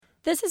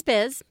This is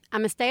Biz.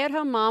 I'm a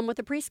stay-at-home mom with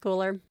a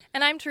preschooler.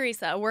 And I'm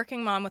Theresa, a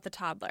working mom with a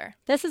toddler.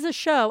 This is a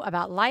show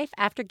about life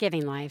after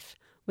giving life.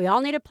 We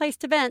all need a place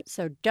to vent,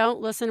 so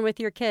don't listen with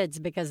your kids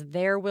because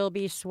there will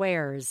be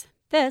swears.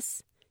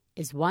 This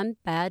is One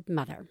Bad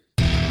Mother.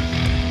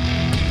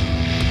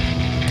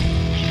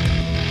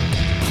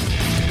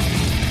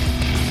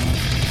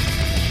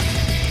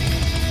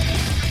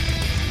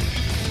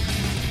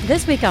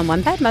 This week on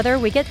One Bad Mother,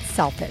 we get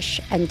selfish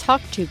and talk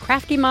to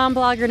crafty mom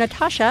blogger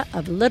Natasha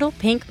of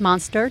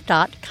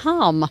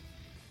littlepinkmonster.com.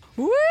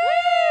 Woo!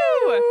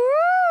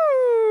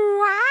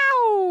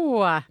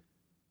 Wow!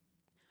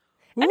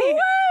 Any- Woo!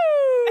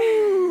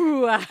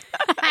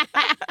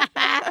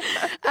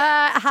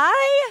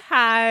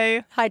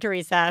 Hi. Hi,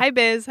 Theresa. Hi,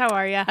 Biz. How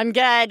are you? I'm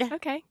good.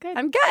 Okay, good.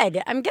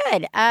 I'm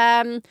good.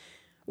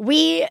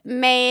 We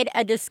made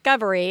a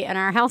discovery in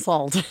our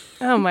household.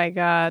 Oh, my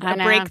God. I A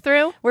know.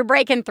 breakthrough? We were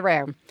breaking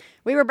through.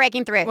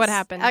 What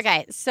happened?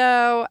 Okay,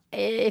 so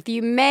if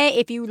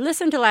you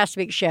listened to last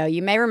week's show,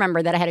 you may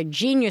remember that I had a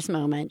genius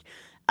moment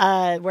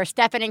where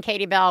Stefan and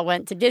Katie Bell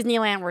went to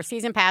Disneyland. We're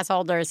season pass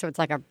holders, so it's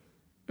like a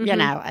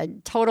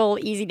total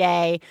easy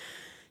day.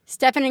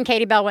 Stefan and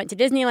Katie Bell went to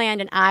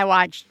Disneyland, and I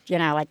watched,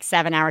 like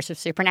 7 hours of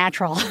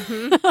Supernatural.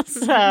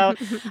 So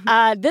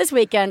this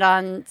weekend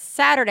on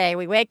Saturday,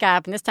 we wake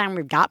up, and this time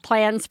we've got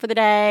plans for the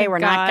day. We're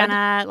not going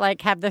to,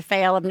 have the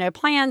fail of no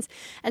plans.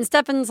 And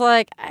Stefan's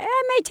like, I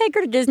may take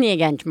her to Disney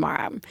again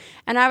tomorrow.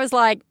 And I was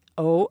like,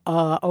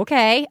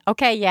 okay,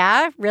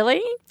 yeah,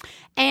 really?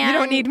 And You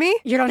don't need me?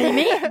 You don't need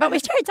me? But we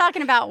started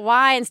talking about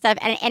why and stuff,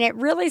 and it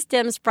really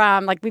stems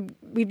from,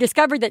 we've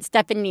discovered that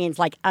Stefan needs,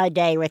 a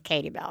day with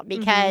Katie Bell,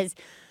 because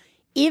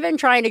even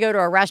trying to go to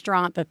a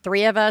restaurant, the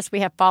three of us, we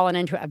have fallen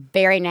into a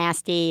very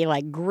nasty,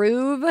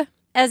 groove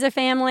as a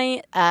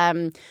family.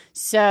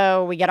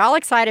 So we get all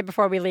excited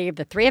before we leave.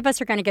 The three of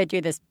us are going to go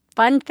do this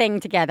fun thing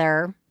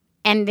together,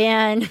 and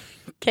then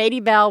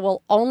Katie Bell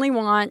will only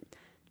want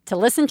to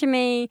listen to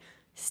me,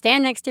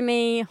 stand next to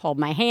me, hold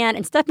my hand.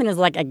 And Stefan is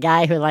like a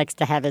guy who likes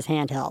to have his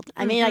hand held.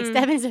 I mean,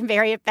 Stefan is a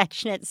very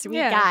affectionate, sweet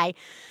guy.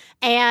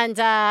 And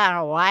I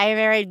don't know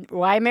why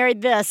I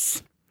married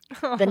this.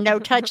 The no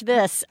touch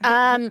this.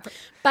 But,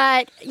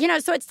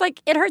 so it's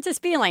it hurts his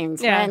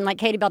feelings when,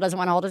 Katie Bell doesn't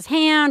want to hold his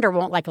hand or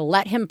won't,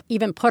 let him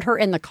even put her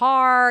in the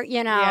car,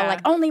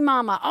 only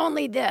mama,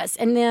 only this.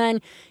 And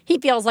then he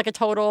feels like a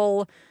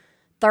total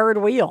third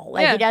wheel.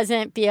 He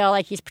doesn't feel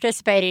like he's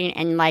participating,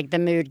 and,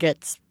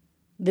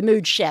 the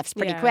mood shifts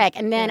pretty quick.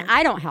 And then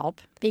I don't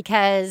help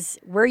because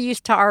we're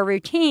used to our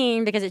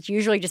routine because it's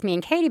usually just me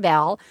and Katie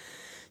Bell.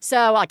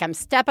 So, I'm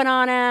stepping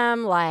on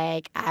him,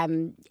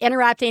 I'm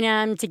interrupting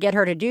him to get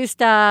her to do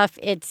stuff.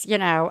 It's,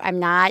 I'm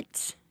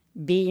not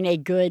being a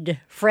good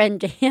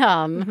friend to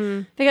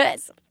him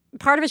because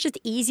part of it's just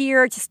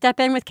easier to step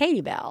in with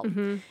Katie Bell.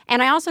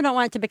 And I also don't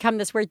want it to become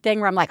this weird thing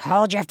where I'm like,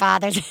 hold your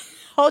father's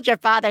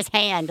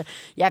hand.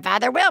 Your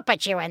father will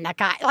put you in the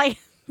car.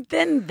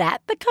 Then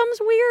that becomes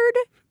weird.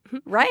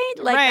 Right?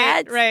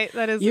 Right.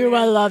 That is you weird.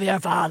 will love your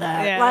father.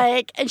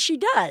 Yeah. And she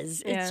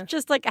does. It's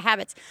just a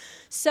habit.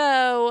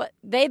 So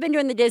they've been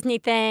doing the Disney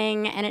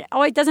thing, and it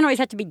doesn't always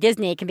have to be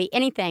Disney. It can be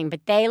anything,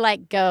 but they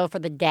go for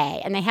the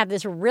day, and they have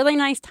this really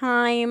nice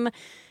time.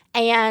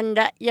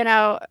 And,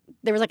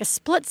 there was a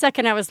split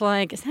second I was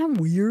like, is that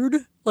weird?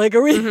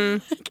 Are we,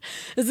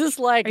 is this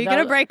Are you going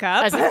to break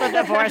up? Is this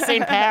the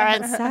divorcing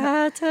parents?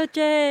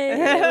 Saturday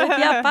with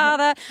your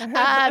father.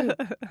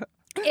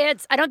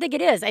 I don't think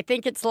it is. I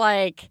think it's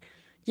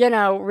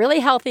really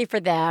healthy for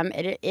them.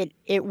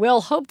 It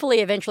will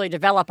hopefully eventually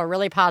develop a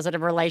really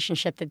positive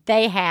relationship that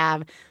they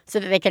have so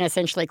that they can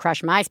essentially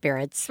crush my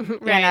spirits,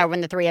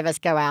 when the three of us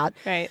go out.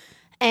 Right.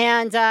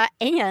 And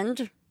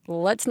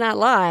let's not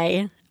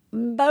lie,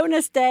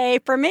 bonus day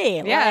for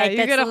me. Yeah, you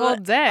get a whole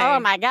day. Oh,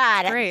 my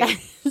God. Great.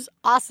 That's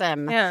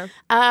awesome. Yeah.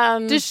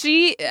 Does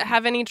she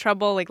have any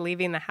trouble,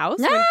 leaving the house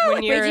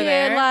when you're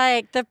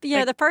there?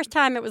 The first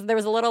time there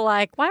was a little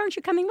why aren't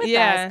you coming with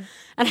us?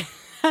 And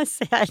I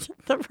said,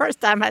 the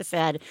first time I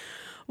said,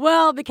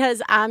 well,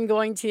 because I'm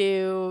going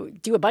to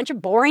do a bunch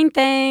of boring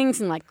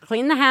things and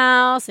clean the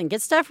house and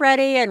get stuff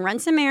ready and run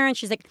some errands.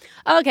 She's like,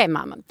 okay,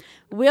 Mama,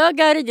 we'll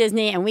go to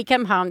Disney and we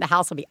come home. The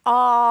house will be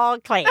all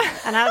clean.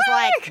 And I was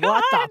like,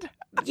 what the?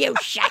 You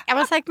shit. I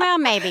was like, well,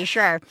 maybe,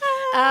 sure.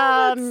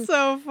 That's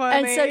so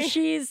funny.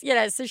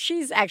 And so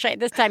she's actually,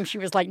 this time she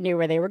was knew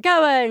where they were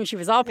going. She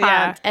was all pumped.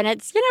 Yeah. And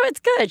it's, it's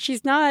good.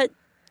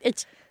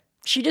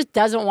 She just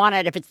doesn't want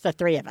it if it's the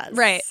three of us.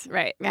 Right.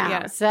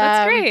 Yeah. So,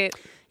 that's great.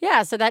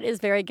 Yeah, so that is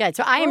very good.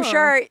 So I am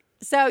sure.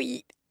 So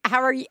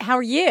how are you?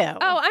 Oh,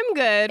 I'm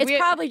good. It's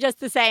probably just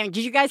the same.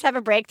 Did you guys have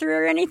a breakthrough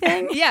or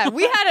anything? Yeah,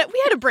 we had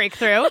a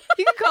breakthrough.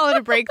 You could call it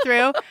a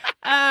breakthrough.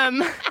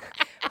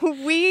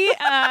 We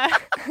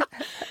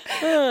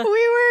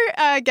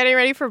were getting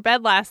ready for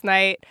bed last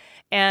night,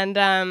 and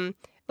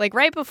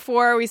right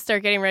before we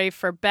start getting ready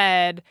for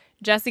bed,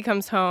 Jesse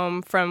comes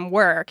home from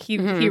work. He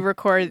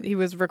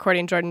was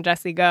recording Jordan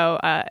Jesse Go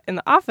in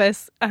the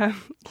office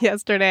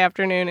yesterday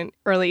afternoon and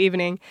early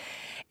evening.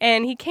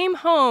 And he came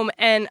home,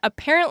 and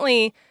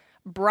apparently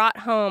brought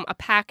home a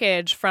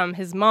package from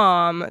his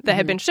mom that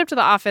had been shipped to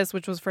the office,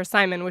 which was for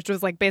Simon, which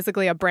was like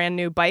basically a brand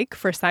new bike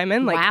for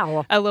Simon,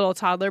 like a little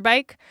toddler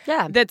bike.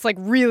 Yeah. That's like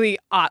really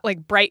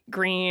like bright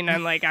green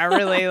and like a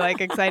really like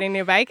exciting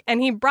new bike.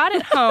 And he brought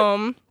it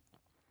home.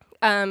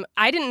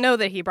 I didn't know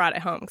that he brought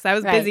it home because I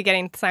was busy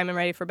getting Simon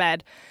ready for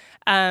bed.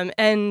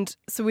 And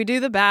so we do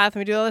the bath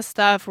and we do all this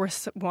stuff. We're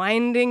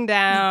winding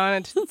down.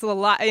 It's a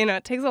lot,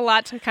 it takes a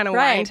lot to kind of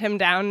wind him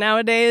down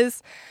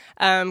nowadays.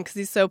 Because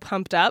he's so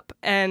pumped up.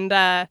 And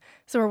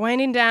so we're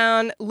winding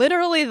down.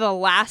 Literally the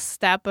last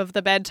step of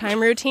the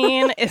bedtime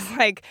routine is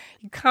like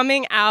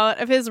coming out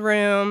of his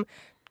room,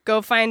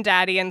 go find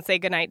Daddy and say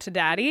goodnight to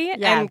Daddy.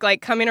 Yeah. And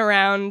like coming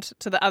around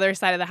to the other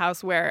side of the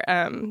house where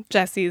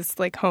Jesse's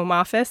like home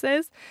office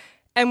is.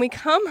 And we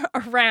come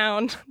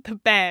around the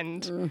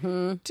bend to a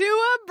brand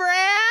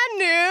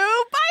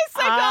new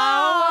bicycle.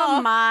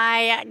 Oh,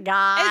 my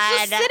God.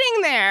 It's just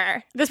sitting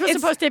there. This was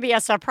supposed to be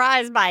a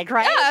surprise bike,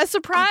 right? Yeah, a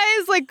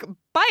surprise, like,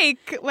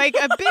 bike. Like,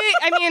 a big,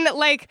 I mean,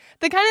 like,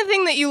 the kind of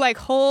thing that you, like,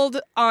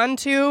 hold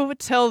onto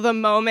till the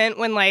moment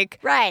when, like,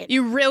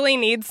 you really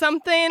need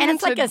something. And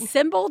it's like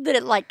assembled? Did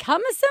it, like,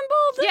 come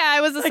assembled? Yeah,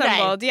 it was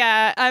assembled,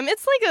 yeah.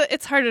 It's like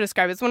it's hard to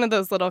describe. It's one of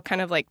those little kind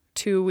of, like,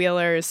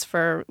 two-wheelers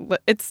for,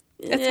 it's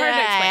hard to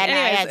explain.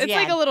 Anyways, it's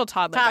like a little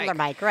toddler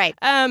bike, right.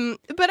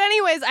 But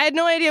anyways, I had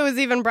no idea it was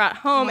even brought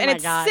home. And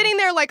it's sitting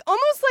there like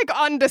almost like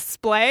on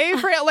display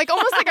for like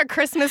almost like a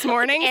Christmas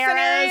morning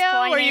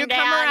scenario where you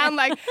come around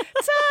like,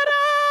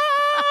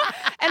 ta-da!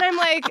 And I'm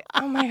like,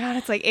 oh my God,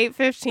 it's like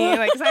 8:15.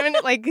 Like Simon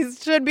like he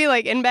should be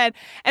like in bed.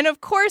 And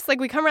of course, like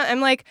we come around,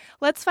 I'm like,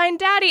 let's find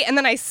Daddy. And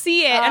then I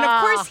see it. And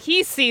of course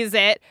he sees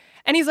it.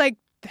 And he's like,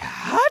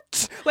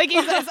 that? Like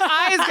his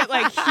eyes get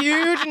like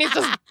huge and he's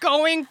just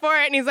going for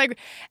it and he's like,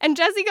 and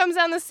Jesse comes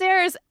down the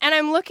stairs and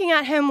I'm looking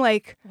at him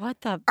like,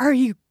 what the? Are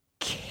you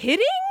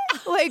kidding?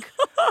 Like,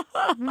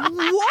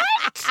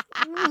 what?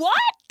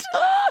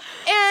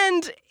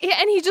 And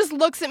he just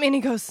looks at me and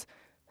he goes,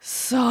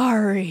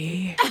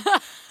 sorry.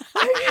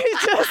 He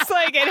just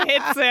like, it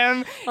hits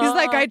him. He's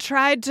like,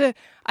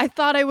 I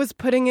thought I was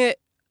putting it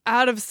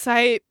out of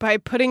sight by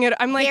putting it.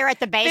 I'm like, here at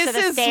the base of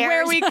the stairs. This is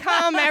where we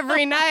come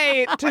every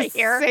night to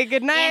say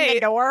goodnight. In the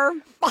door.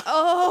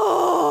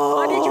 Oh,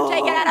 why did you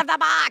take it out of the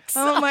box?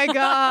 Oh my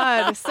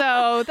God!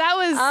 So that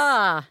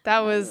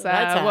was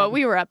what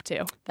we were up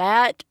to.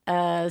 That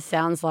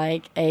sounds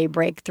like a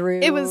breakthrough.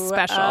 It was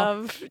special,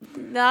 of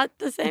not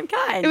the same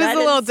kind. It was a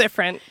little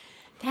different.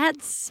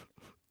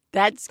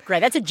 That's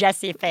great. That's a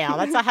Jesse fail.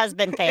 That's a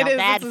husband fail.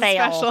 Dad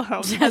fail.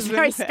 That's a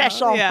very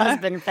special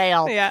husband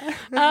fail. Yeah.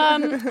 All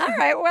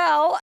right.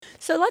 Well,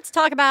 so let's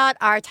talk about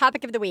our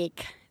topic of the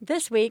week.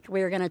 This week,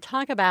 we're going to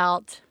talk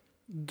about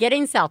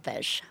getting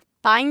selfish,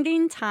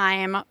 finding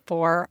time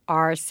for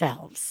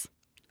ourselves.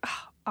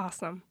 Oh,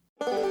 awesome.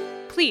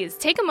 Please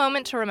take a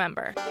moment to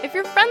remember, if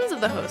you're friends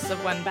of the hosts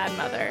of One Bad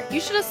Mother,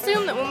 you should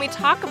assume that when we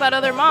talk about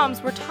other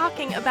moms, we're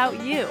talking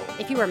about you.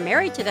 If you are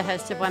married to the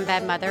host of One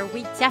Bad Mother,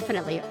 we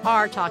definitely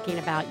are talking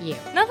about you.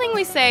 Nothing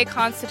we say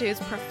constitutes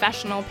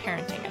professional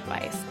parenting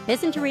advice.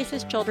 Biz and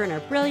Theresa's children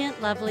are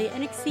brilliant, lovely,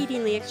 and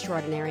exceedingly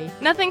extraordinary.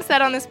 Nothing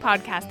said on this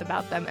podcast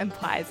about them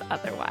implies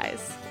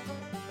otherwise.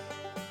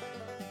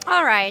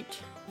 All right,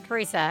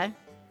 Theresa,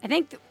 I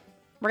think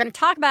we're going to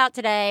talk about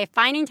today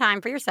finding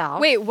time for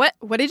yourself. Wait, what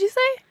did you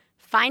say?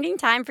 Finding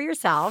time for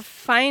yourself.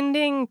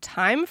 Finding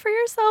time for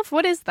yourself?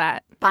 What is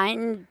that?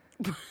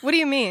 What do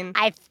you mean?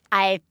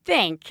 I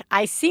think,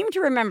 I seem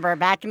to remember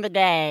back in the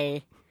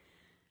day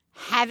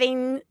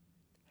having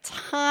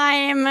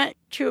time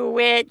to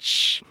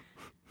which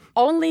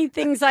only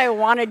things I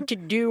wanted to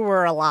do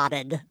were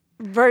allotted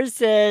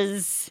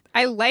versus...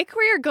 I like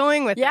where you're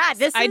going with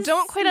this. I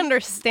don't quite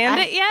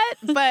understand it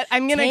yet, but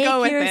I'm going to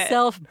go with it. Take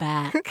yourself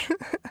back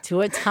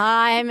to a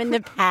time in the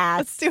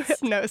past. Let's do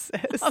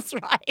hypnosis.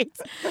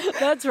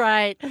 That's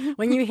right.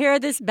 When you hear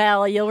this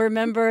bell, you'll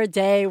remember a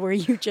day where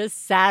you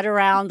just sat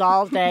around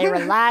all day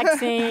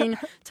relaxing,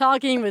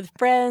 talking with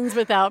friends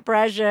without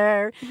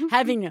pressure,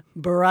 having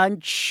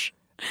brunch.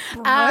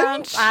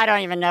 I don't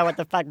even know what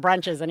the fuck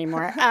brunch is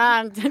anymore.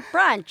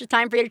 Brunch. It's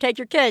time for you to take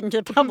your kid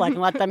into the public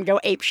and let them go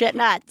ape shit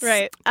nuts.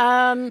 Right.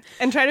 And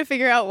try to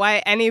figure out why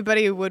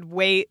anybody would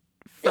wait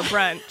for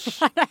brunch.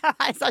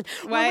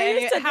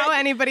 How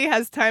anybody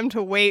has time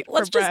to wait for brunch.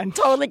 Let's just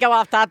totally go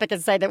off topic and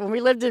say that when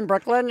we lived in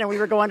Brooklyn and we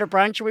were going to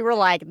brunch, we were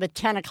like the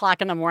 10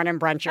 o'clock in the morning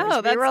brunchers.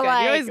 Oh, that's good. You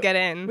always get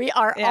in. We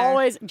are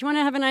always, do you want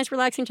to have a nice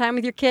relaxing time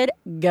with your kid?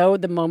 Go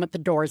the moment the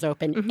doors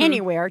open,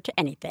 anywhere to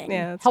anything.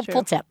 Yeah, that's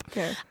helpful true. tip.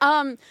 Yeah.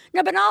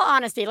 No, but in all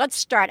honesty, let's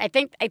start. I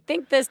think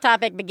this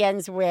topic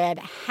begins with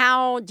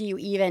how do you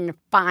even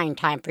find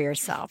time for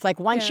yourself? Like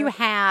once you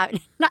have,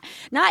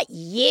 not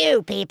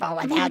you people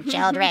without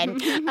children.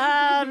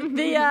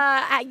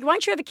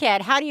 Once you have a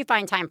kid, how do you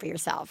find time for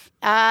yourself?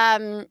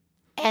 And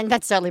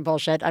that's totally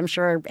bullshit. I'm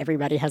sure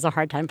everybody has a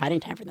hard time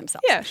finding time for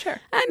themselves. Yeah, sure.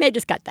 I may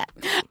just cut that.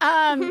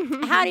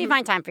 How do you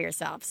find time for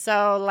yourself?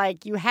 So,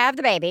 like, you have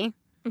the baby,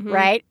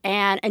 right?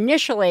 And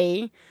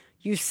initially,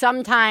 you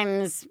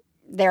sometimes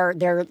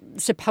they're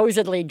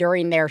supposedly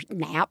during their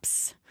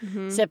naps.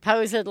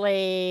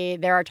 Supposedly,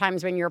 there are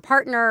times when your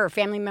partner or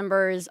family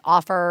members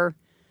offer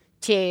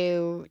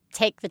to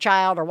take the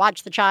child or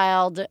watch the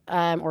child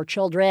or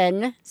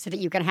children so that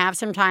you can have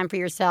some time for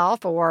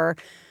yourself, or,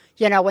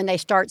 when they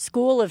start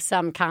school of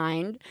some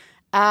kind.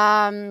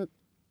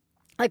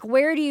 Like,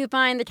 where do you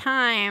find the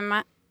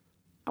time?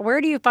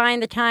 Where do you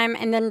find the time?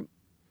 And then,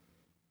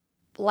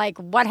 like,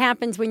 what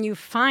happens when you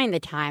find the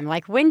time?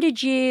 Like, when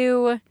did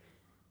you...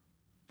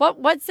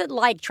 What's it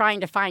like trying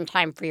to find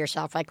time for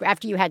yourself? Like,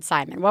 after you had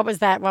Simon, what was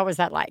that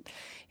like?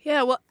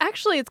 Yeah, well,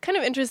 actually, it's kind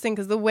of interesting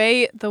because the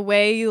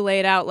way you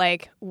laid out,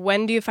 like,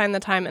 when do you find the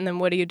time and then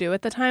what do you do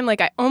at the time?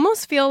 Like, I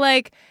almost feel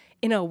like,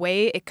 in a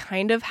way, it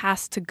kind of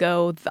has to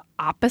go the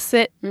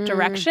opposite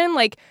direction.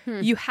 Like,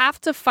 you have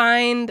to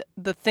find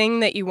the thing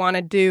that you want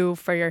to do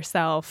for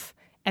yourself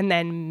and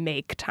then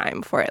make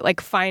time for it.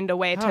 Like, find a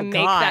way to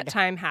make that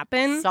time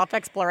happen.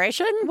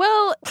 Self-exploration?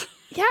 Well,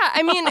 yeah,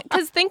 I mean,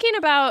 because thinking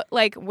about,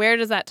 like, where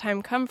does that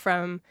time come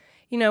from?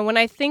 When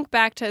I think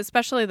back to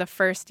especially the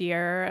first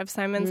year of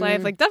Simon's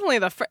life, like, definitely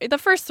the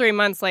first 3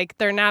 months, like,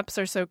 their naps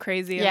are so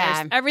crazy.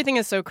 And everything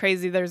is so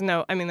crazy. There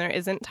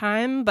isn't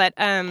time. But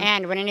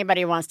and when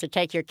anybody wants to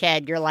take your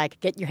kid, you're like,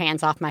 get your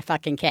hands off my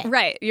fucking kid.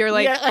 Right. You're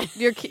like,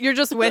 you're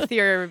just with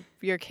your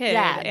kid.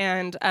 Yeah.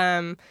 And,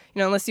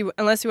 unless you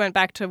went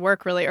back to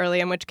work really early,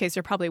 in which case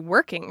you're probably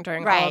working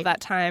during all of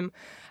that time.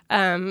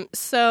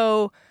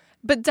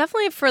 But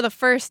definitely for the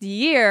first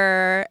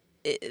year,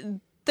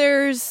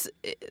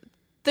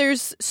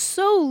 there's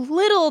so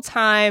little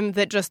time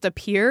that just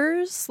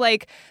appears,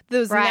 like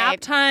those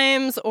nap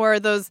times or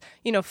those,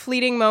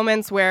 fleeting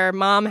moments where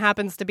mom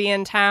happens to be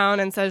in town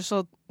and says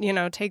she'll,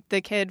 take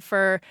the kid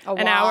for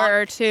an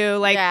hour or two.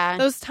 Like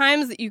those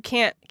times that you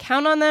can't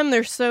count on them.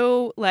 They're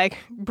so, like,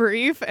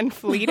 brief and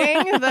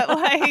fleeting that,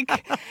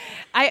 like,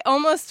 I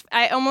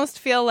almost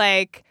feel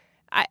like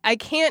I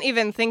can't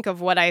even think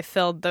of what I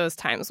filled those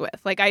times with.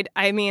 Like, I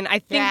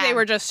think they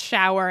were just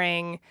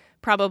showering,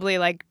 probably,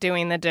 like,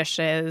 doing the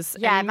dishes.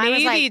 Yeah, and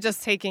maybe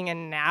just taking a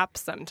nap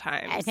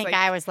sometimes. I think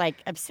I was,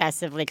 like,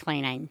 obsessively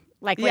cleaning.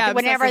 Like,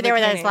 whenever there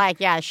was cleaning.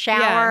 like,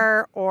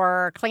 shower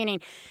or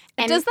cleaning.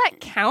 And does that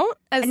count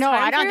as no,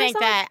 time I don't for think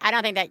yourself? I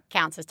don't think that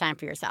counts as time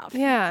for yourself.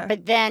 Yeah.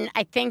 But then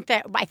I think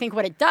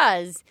what it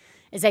does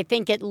is I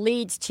think it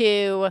leads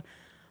to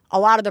a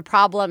lot of the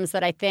problems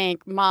that I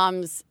think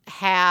moms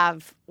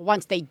have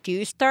once they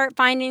do start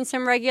finding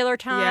some regular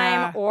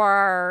time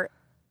or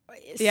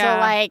so,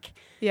 like,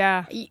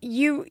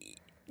 you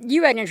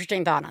had an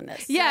interesting thought on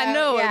this.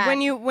 Yeah,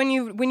 when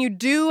you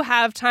do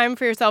have time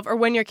for yourself, or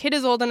when your kid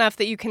is old enough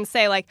that you can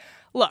say, like,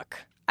 look,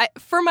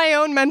 for my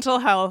own mental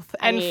health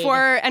and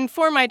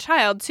for my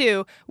child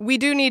too, we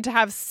do need to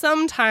have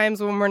some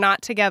times when we're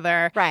not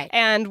together, right?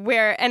 And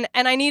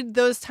I need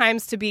those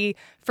times to be,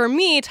 for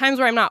me, times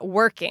where I'm not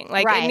working.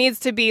 Like, it needs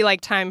to be,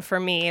 like, time for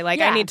me. Like,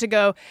 I need to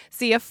go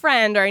see a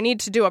friend, or I need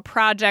to do a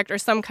project or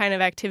some kind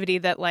of activity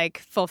that, like,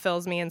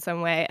 fulfills me in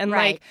some way. And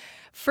like,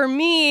 for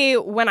me,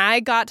 when I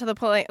got to the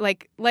point,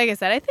 like I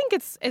said, I think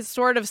it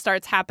sort of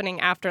starts happening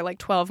after, like,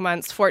 12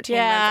 months, 14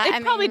 months.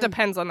 It probably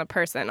depends on the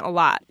person a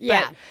lot.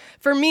 Yeah. But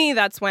for me,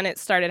 that's when it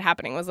started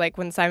happening, was, like,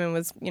 when Simon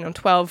was,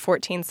 12,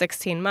 14,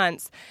 16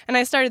 months. And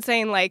I started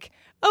saying, like,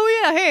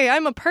 oh, yeah, hey,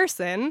 I'm a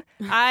person.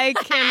 I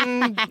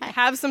can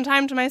have some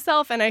time to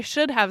myself, and I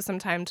should have some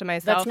time to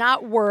myself. That's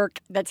not work.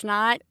 That's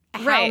not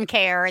home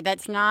care.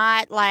 That's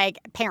not, like,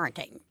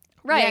 parenting.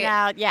 Right.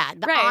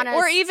 Honest...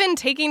 Or even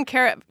taking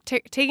care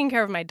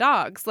of my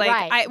dogs. Like,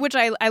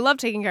 I love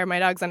taking care of my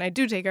dogs, and I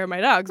do take care of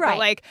my dogs. But,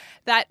 like,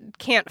 that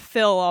can't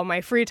fill all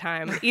my free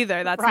time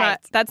either.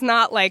 That's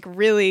not like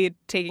really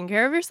taking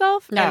care of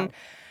yourself. No.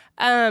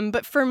 And,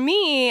 but for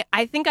me,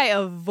 I think I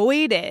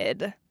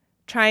avoided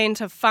trying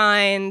to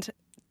find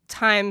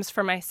times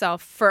for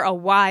myself for a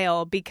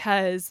while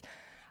because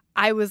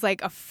I was,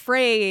 like,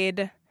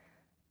 afraid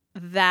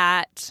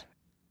that...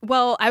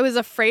 Well, I was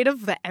afraid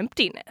of the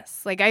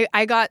emptiness. Like,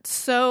 I got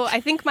so... I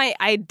think my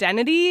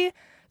identity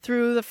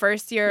through the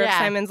first year of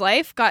Simon's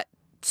life got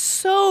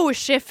so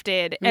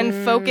shifted and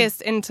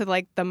focused into,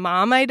 like, the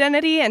mom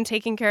identity and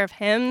taking care of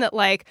him that,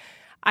 like,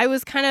 I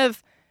was kind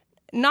of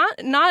not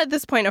at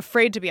this point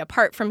afraid to be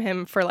apart from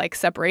him for, like,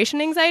 separation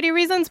anxiety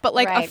reasons, but,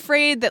 like,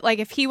 afraid that, like,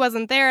 if he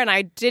wasn't there and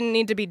I didn't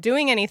need to be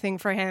doing anything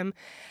for him,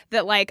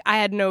 that, like, I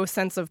had no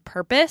sense of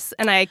purpose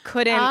and I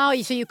couldn't... Oh,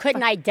 so you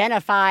couldn't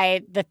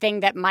identify the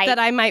thing that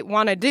I might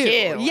want to do.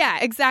 Yeah,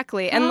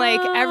 exactly. And, like,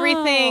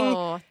 everything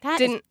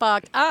is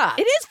fucked up.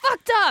 It is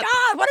fucked up.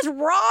 God, what is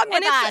wrong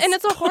with us? And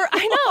it's a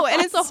I know,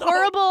 and it's a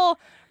horrible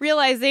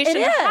realization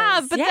to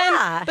have.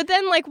 But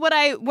then, like,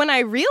 when I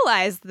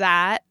realized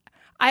that,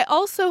 I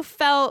also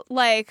felt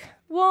like,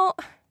 well,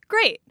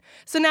 great.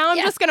 So now I'm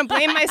just going to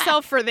blame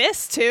myself for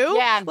this too.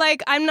 Yeah.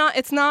 Like,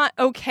 it's not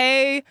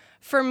okay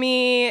for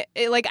me.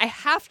 I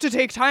have to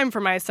take time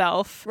for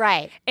myself.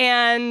 Right.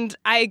 And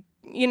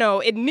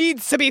it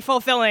needs to be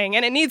fulfilling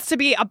and it needs to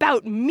be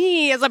about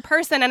me as a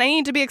person. And I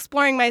need to be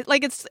exploring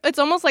it's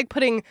almost like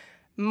putting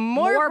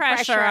more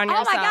pressure on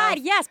yourself. Oh my God,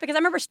 yes, because I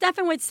remember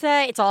Stefan would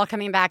say, it's all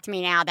coming back to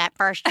me now, that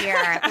first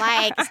year.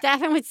 Like,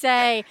 Stefan would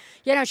say,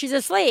 she's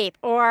asleep,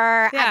 or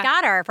I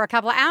got her for a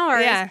couple of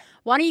hours. Yeah.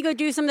 Why don't you go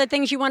do some of the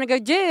things you want to go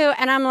do?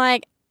 And I'm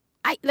like,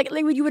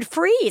 you would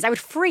freeze. I would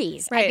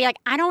freeze. Right. I'd be like,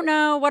 I don't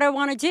know what I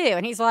want to do.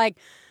 And he's like,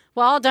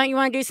 well, don't you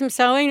want to do some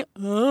sewing?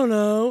 I don't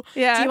know.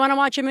 Yeah. Do you want to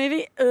watch a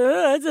movie?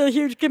 That's a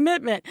huge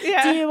commitment.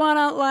 Yeah. Do you want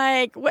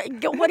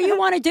to, what do you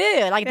want to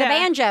do? Like the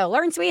banjo,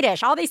 learn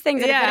Swedish, all these things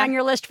that have been on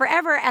your list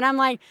forever. And I'm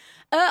like,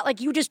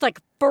 you just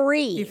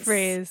freeze. You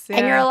freeze. Yeah.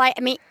 And you're like,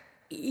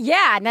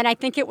 and then I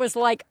think it was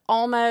like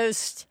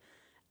almost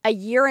a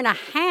year and a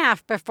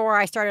half before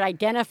I started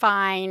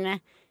identifying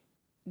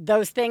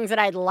those things that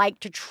I'd like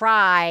to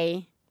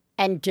try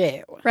and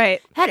do. Right.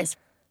 That is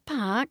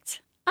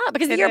fucked.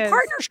 Because your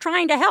partner's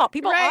trying to help.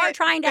 People are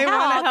trying to help. They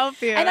want to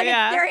help you.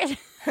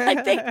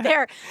 I think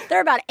there are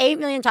about 8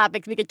 million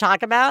topics we could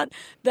talk about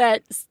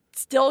that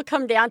still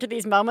come down to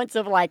these moments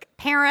of like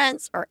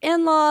parents or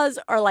in-laws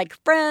or like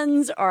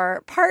friends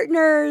or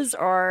partners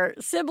or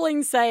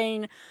siblings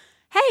saying,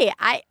 hey,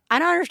 I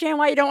don't understand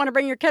why you don't want to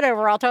bring your kid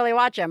over. I'll totally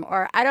watch him.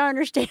 Or I don't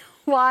understand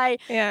why,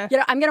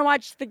 I'm going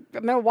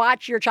to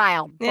watch your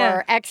child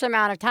for X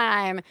amount of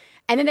time.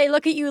 And then they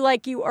look at you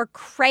like you are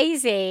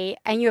crazy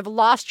and you have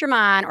lost your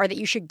mind, or that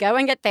you should go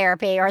and get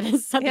therapy, or that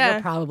something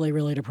you're probably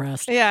really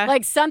depressed. Yeah.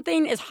 Like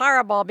something is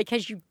horrible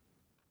because you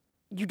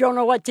don't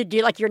know what to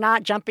do. Like you're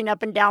not jumping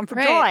up and down for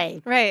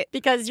joy. Right.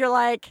 Because you're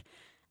like,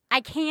 I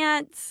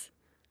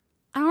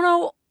don't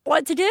know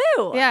what to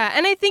do. Yeah.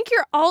 And I think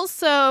you're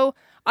also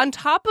on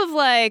top of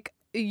like,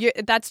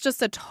 that's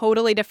just a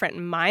totally different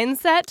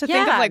mindset to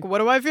think of like, what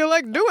do I feel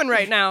like doing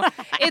right now?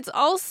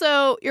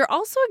 You're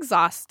also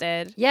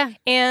exhausted. Yeah.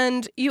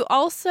 And you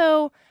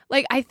also,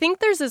 like, I think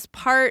there's this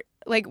part,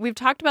 like we've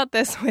talked about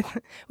this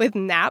with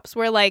naps,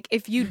 where like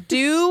if you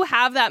do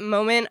have that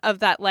moment of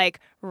that like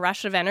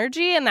rush of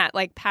energy and that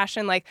like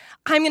passion, like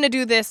I'm going to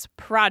do this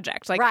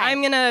project, like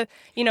I'm going to,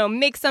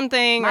 make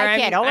something. My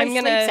kid always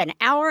sleeps an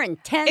hour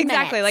and 10 minutes.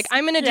 Exactly. Like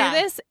I'm going to do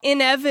this,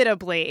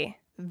 inevitably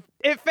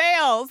it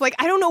fails. Like,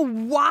 I don't know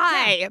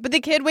why, but the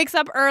kid wakes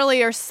up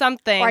early or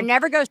something. Or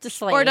never goes to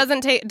sleep. Or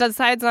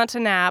decides not to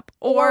nap.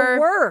 Or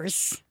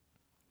worse,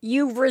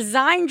 you've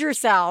resigned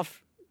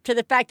yourself to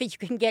the fact that you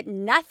can get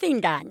nothing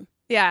done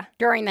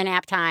during the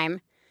nap time.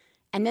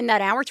 And then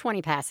that hour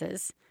 20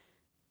 passes.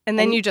 And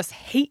then you just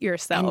hate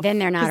yourself. And then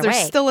they're not awake. Because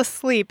they're still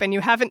asleep and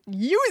you haven't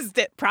used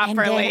it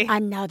properly. And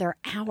then another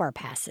hour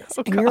passes.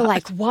 And you're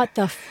like, what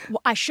the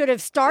I should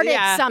have started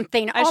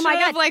something. I my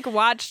God. Have, like,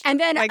 watched and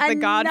then The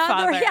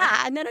Godfather.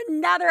 Yeah, and then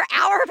another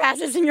hour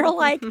passes and you're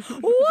like,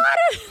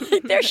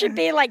 what? There should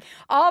be like,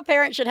 all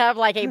parents should have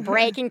like a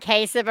break in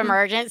case of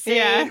emergency.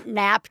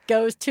 Nap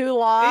goes too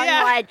long.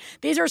 Like,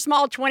 these are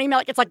small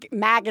 20-minute, it's like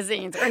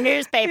magazines or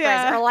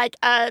newspapers or like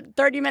a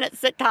 30-minute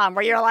sitcom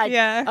where you're like,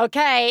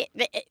 okay,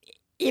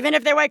 even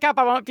if they wake up,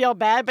 I won't feel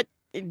bad, but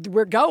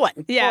we're going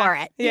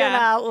for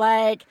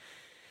it.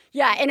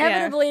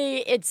 Inevitably,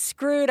 it's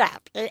screwed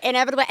up.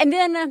 Inevitably. And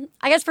then,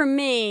 I guess for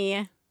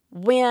me,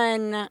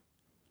 when,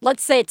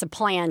 let's say it's a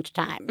planned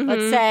time. Mm-hmm.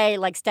 Let's say,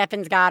 like,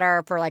 Stefan's got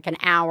her for, like, an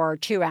hour or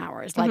 2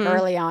 hours, like,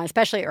 early on,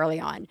 especially early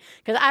on.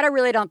 Because I don't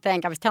really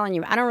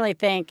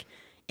think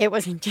it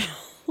was until,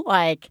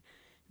 like,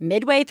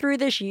 midway through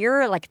this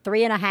year, like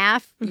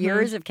 3.5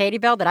 years of Katie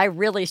Bell, that I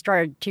really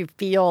started to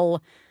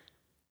feel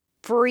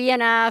free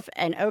enough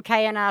and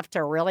okay enough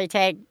to really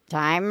take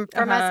time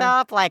for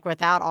myself, like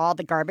without all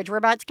the garbage we're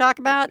about to talk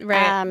about.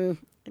 Right.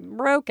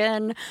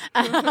 Broken.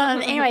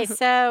 Anyway,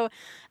 so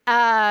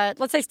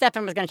let's say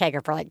Stefan was going to take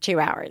her for like 2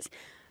 hours.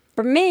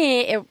 For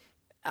me,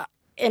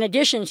 in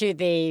addition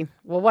to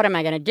what am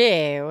I going to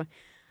do,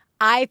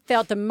 I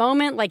felt the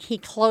moment like he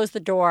closed the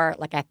door,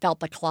 like I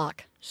felt the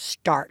clock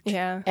start.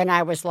 Yeah. And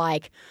I was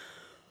like,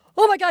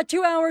 oh my God,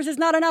 2 hours is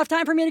not enough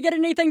time for me to get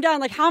anything done.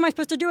 Like, how am I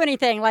supposed to do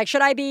anything? Like,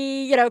 should I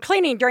be,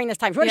 cleaning during this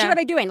time? What should I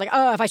be doing? Like,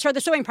 oh, if I start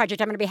the sewing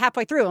project, I'm going to be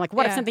halfway through. Like,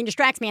 what if something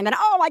distracts me? And then,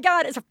 oh my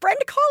God, is a friend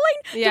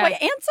calling? Do I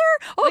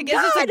answer? Oh, like,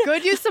 God. Is this a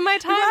good use of my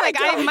time? Right,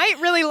 like, I might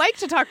really like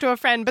to talk to a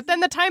friend, but then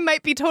the time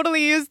might be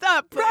totally used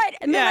up. Right.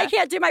 And then I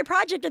can't do my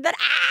project. And then,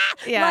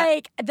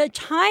 like, the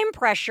time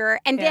pressure.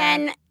 And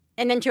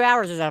then 2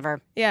 hours is over.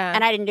 Yeah.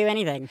 And I didn't do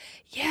anything.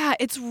 Yeah,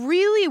 it's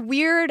really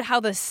weird how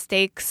the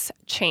stakes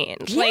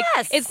change. Yes.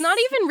 Like, it's not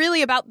even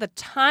really about the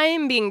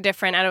time being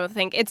different, I don't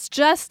think. It's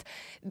just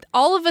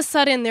all of a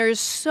sudden there's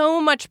so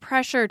much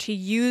pressure to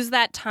use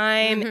that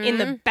time in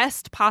the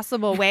best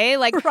possible way.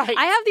 Like,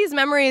 I have these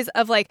memories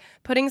of, like,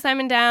 putting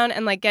Simon down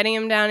and, like, getting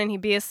him down and he'd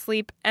be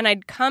asleep. And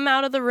I'd come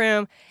out of the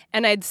room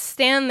and I'd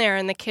stand there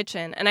in the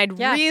kitchen and I'd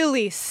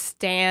really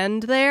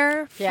stand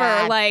there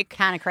for, like...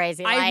 kind of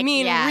crazy.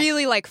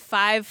 Really, like,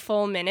 5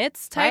 full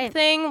minutes type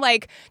thing.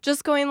 Like,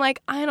 just going,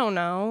 like, I don't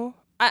know.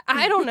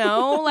 I don't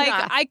know. Like,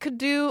 I could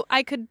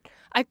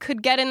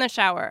get in the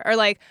shower, or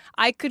like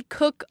I could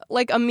cook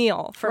like a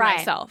meal for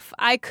myself.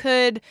 I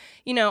could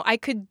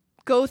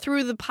go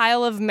through the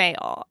pile of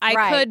mail. I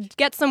Right. could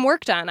get some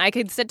work done. I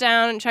could sit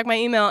down and check my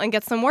email and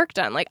get some work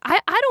done. Like, I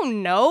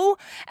don't know.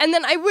 And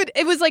then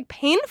it was like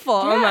painful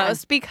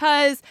almost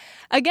because,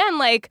 again,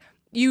 like,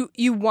 you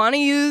want to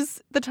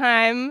use the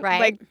time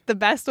like the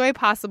best way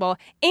possible.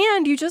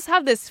 And you just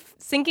have this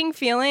sinking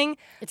feeling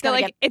that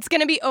like it's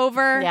going to be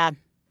over. Yeah.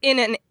 In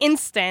an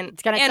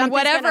instant, and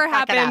whatever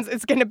happens,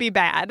 it's going to be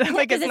bad.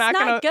 Like it's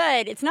not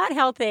good. It's not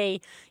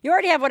healthy. You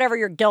already have whatever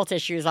your guilt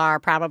issues are,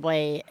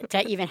 probably,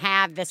 to even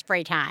have this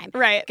free time.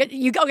 Right.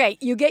 You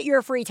get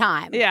your free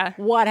time. Yeah.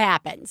 What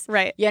happens?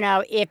 Right. You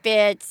know, if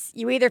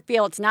you either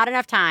feel it's not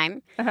enough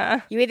time,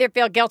 you either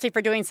feel guilty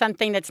for doing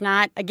something that's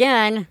not,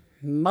 again,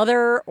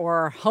 mother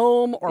or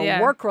home or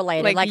work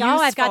related. Like, oh,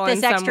 I've got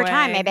this extra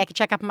time. Maybe I could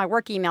check up on my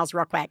work emails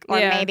real quick. Or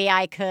maybe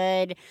I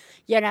could,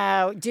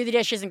 do the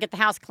dishes and get the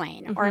house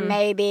clean. Or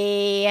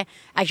maybe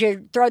I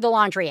should throw the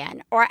laundry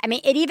in. Or, I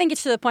mean, it even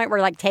gets to the point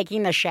where, like,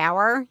 taking the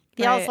shower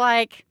feels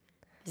like,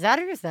 is that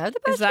the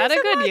best Is that a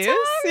good use? Time?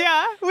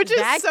 Yeah, which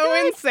is so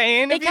good?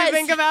 Insane if you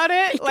think about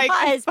it. Like,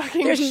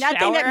 there's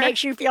nothing that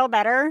makes you feel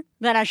better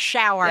than a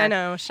shower. I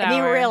know, shower. I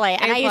mean, really.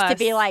 And I used to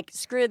be like,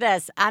 screw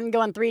this. I'm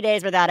going 3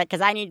 days without it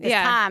because I need this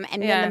time.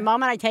 And then the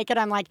moment I take it,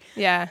 I'm like,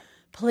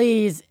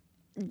 please,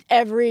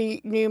 every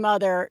new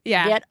mother,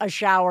 get a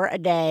shower a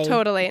day.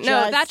 Totally.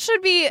 No, that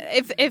should be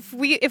if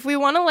we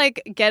want to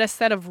like get a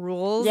set of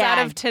rules out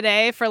of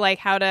today for like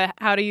how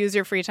to use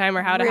your free time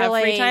or how to have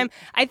free time.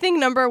 I think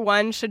number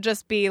one should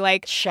just be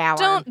like shower.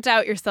 Don't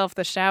doubt yourself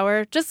the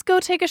shower. Just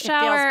go take a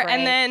shower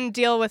and then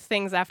deal with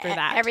things after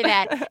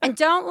that. And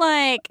don't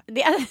like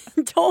the other,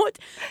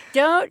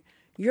 don't.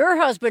 Your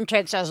husband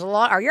takes as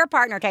long, or your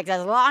partner takes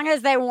as long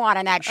as they want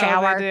in that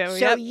shower. Oh, they do.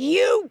 So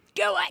you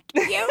do it.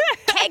 You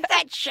take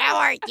that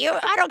shower.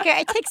 I don't care.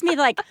 It takes me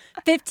like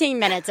 15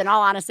 minutes, in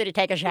all honesty, to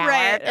take a shower.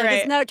 Right.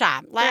 There's no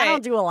time. Like, I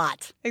don't do a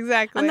lot.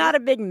 Exactly. I'm not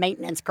a big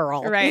maintenance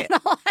girl. Right.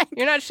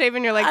 You're not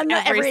shaving your legs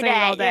every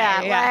single day.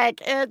 Yeah.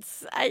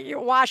 Like you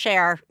wash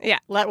hair. Yeah.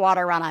 Let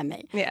water run on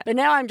me. Yeah. But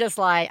now I'm just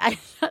like,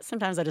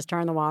 sometimes I just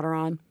turn the water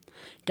on.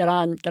 Get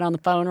on the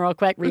phone real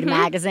quick, read a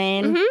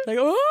magazine. Like,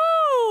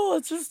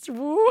 it's just,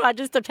 I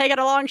just to take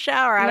a long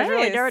shower. I was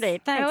really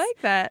dirty. Thanks. I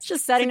like that. It's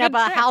just setting up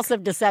a house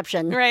of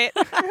deception. Right.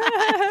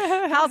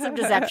 House of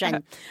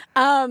deception.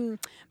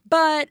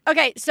 But,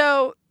 okay,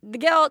 so the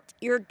guilt,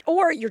 you're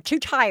too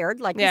tired,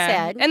 like you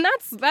said. And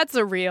that's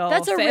a real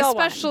thing,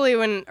 especially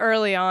when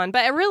early on.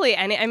 But really,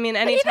 anytime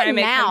even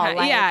now,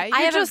 I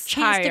have just a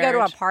chance to go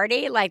to a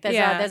party. Like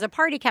there's a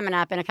party coming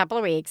up in a couple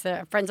of weeks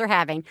that friends are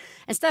having,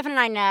 and Stefan and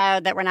I know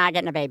that we're not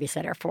getting a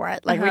babysitter for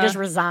it. Like we just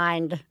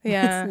resigned.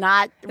 Yeah,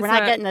 we're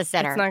not getting a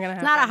sitter. It's not gonna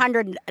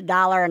happen. It's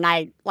not $100 a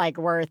night like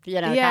worth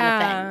kind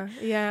of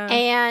thing. Yeah.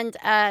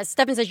 And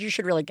Stefan says you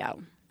should really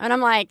go, and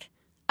I'm like,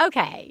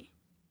 okay.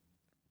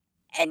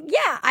 And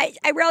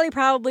I really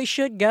probably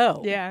should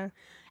go. Yeah.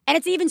 And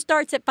it even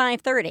starts at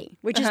 5:30,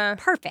 which is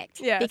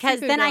perfect. Yeah, because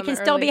then I can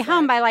still be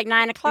home by like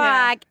 9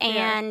 o'clock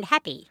and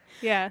happy.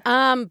 Yeah.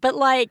 But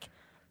like,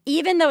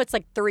 even though it's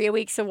like 3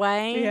 weeks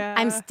away,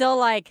 I'm still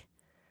like,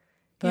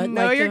 but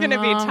you're going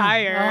to be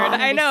tired.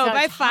 I know. So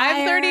by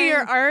 5:30,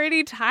 you're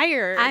already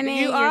tired. I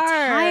mean, you're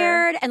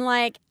tired, and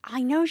like,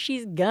 I know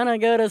she's gonna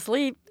go to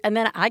sleep, and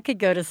then I could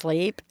go to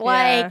sleep.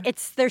 Like,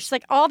 there's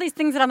like all these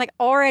things that I'm like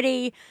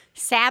already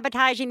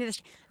sabotaging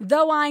this.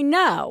 Though I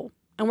know,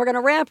 and we're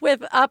gonna wrap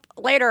up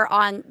later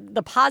on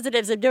the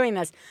positives of doing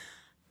this.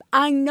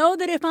 I know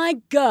that if I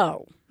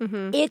go,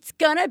 it's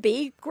going to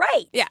be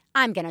great. Yeah.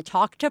 I'm going to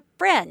talk to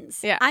friends.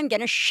 Yeah. I'm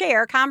going to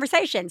share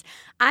conversations.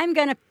 I'm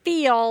going to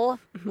feel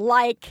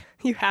like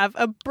you have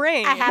a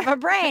brain. I have a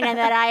brain, and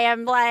that I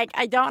am like,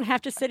 I don't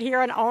have to sit here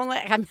and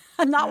I'm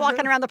not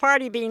walking around the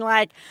party being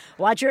like,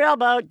 watch your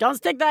elbow, don't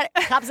stick that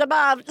cups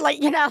above. Like,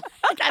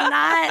 I'm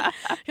not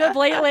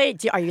completely.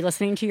 Are you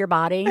listening to your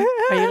body?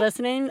 Are you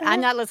listening?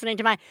 I'm not listening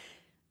to my.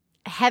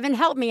 Heaven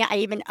help me, I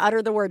even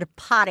utter the word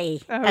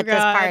potty at this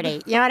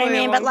party. You know what I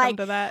mean? But like,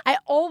 I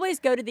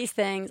always go to these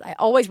things.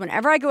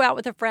 Whenever I go out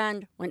with a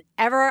friend,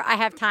 whenever I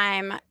have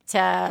time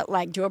to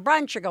like do a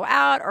brunch or go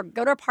out or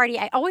go to a party,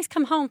 I always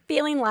come home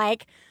feeling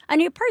like a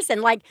new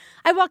person. Like,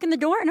 I walk in the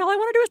door and all I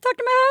want to do is talk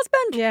to my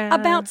husband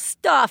about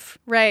stuff.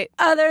 Right.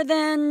 Other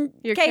than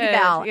Katie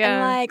Bell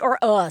and like, or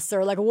us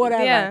or like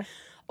whatever. Yeah.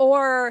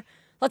 Or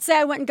let's say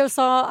I went and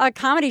saw a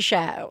comedy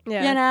show,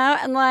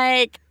 and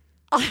like,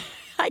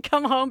 I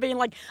come home being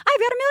like, I've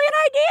got a million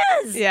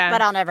ideas,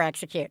 but I'll never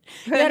execute.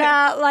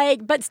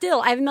 But still,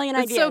 I have a million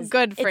ideas. It's so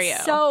good for you.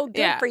 It's so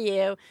good for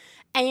you.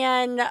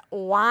 And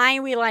why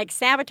we like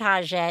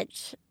sabotage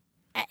it,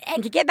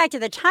 and to get back to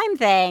the time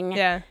thing,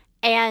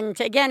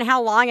 and again,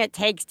 how long it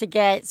takes to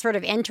get sort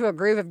of into a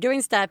groove of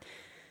doing stuff.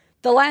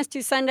 The last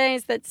 2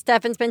 Sundays that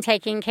Stefan's been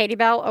taking Katie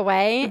Bell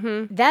away,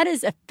 that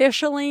is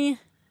officially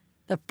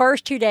the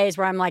first 2 days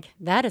where I'm like,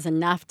 that is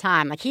enough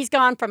time. Like, he's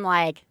gone from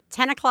like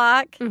 10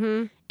 o'clock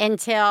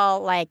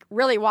until like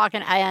really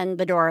walking in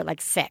the door at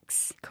like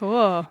 6.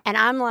 Cool. And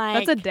I'm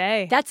like,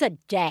 that's a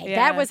day. Yeah.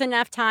 That was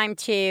enough time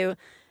to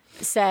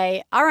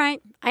say, all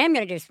right, I am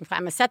going to do some, I'm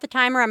going to set the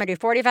timer. I'm going to do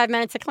 45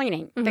 minutes of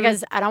cleaning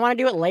because I don't want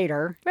to do it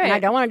later. Right. And I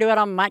don't want to do it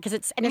on Monday. Because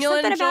it's, and there's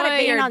something about it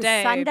being on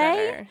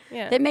Sunday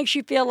that makes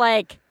you feel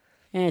like,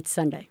 it's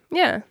Sunday.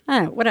 Yeah.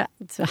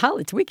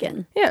 It's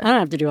weekend. Yeah. I don't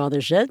have to do all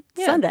this shit.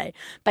 It's Sunday.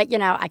 But,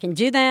 I can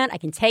do that. I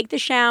can take the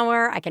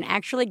shower. I can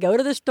actually go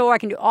to the store. I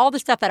can do all the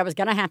stuff that I was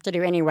going to have to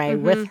do anyway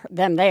with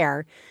them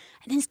there.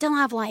 And then still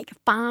have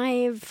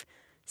 5-6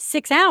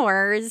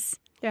 hours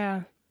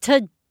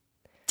to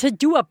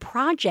do a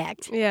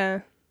project.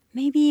 Yeah.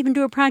 Maybe even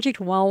do a project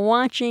while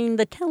watching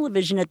the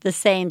television at the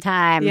same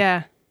time.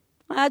 Yeah.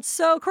 That's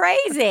so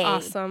crazy.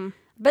 That's awesome.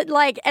 But,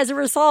 as a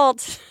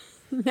result...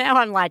 Now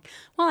I'm like,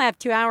 well, I have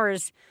 2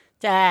 hours.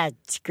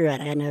 Screw it.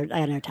 I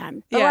got no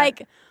time.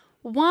 But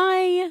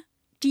why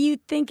do you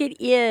think it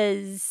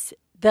is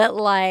that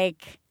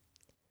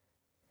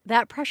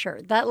that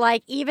pressure?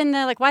 That even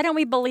though why don't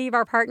we believe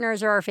our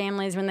partners or our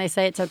families when they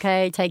say it's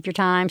okay, take your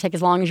time, take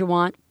as long as you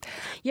want?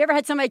 You ever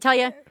had somebody tell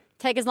you,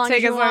 take as long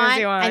as you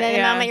want, and then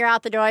the moment you're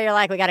out the door, you're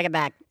like, we got to get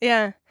back.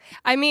 Yeah.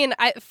 I mean,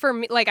 for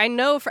me, I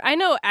know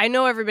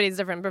everybody's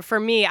different, but for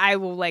me, I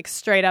will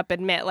straight up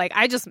admit,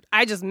 I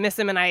just miss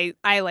him, and I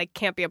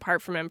can't be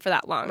apart from him for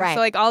that long. Right.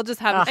 So I'll just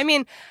have. Ugh. I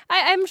mean,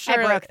 I'm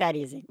sure I broke that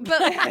easy, but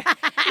no, but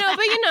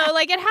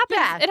it happens.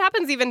 Yeah. It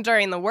happens even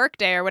during the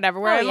workday or whatever,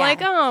 where I'm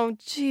like, oh,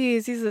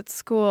 geez, he's at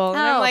school,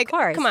 and I'm like, of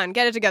course. Come on,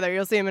 get it together.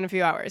 You'll see him in a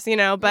few hours,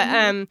 But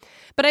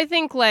but I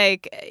think when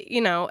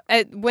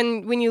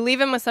you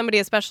leave him with somebody,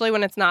 especially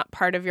when it's not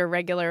part of your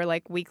regular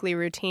weekly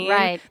routine,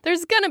 right?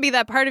 There's gonna be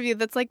that part of you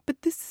that's like,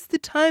 but this is the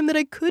time that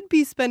I could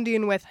be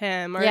spending with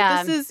him, or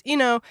this is,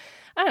 I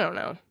don't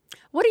know.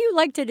 What do you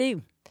like to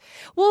do?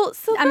 Well,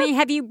 so I mean,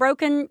 have you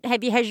broken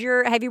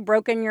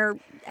your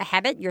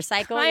habit, your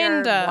cycle,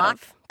 your block?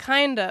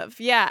 Kind of,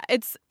 yeah.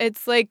 It's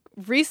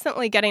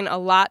recently getting a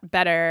lot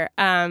better.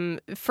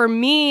 For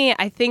me,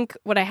 I think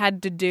what I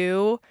had to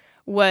do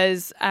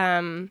was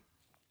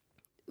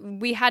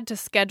we had to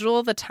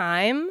schedule the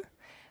time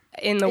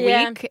in the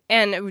week,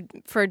 and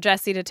for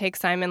Jesse to take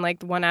Simon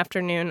one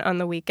afternoon on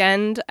the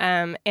weekend,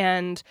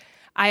 and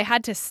I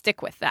had to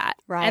stick with that.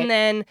 Right. And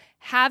then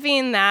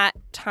having that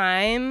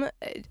time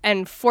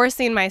and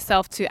forcing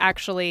myself to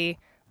actually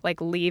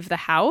leave the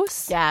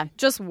house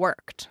just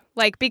worked.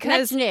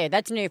 Because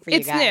that's new for you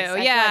guys.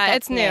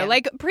 It's new, it's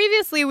new.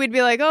 Previously, we'd be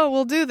oh,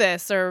 we'll do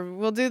this, or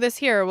we'll do this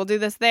here, or we'll do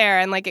this there,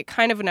 and it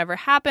kind of would never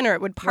happen, or it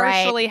would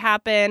partially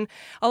happen.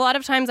 A lot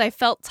of times, I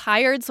felt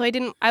tired, so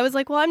I was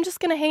well, I'm just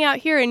going to hang out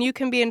here, and you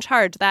can be in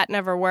charge. That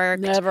never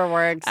worked. Never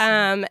works.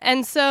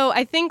 And so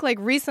I think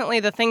recently,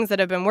 the things that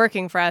have been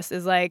working for us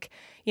is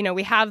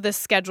we have this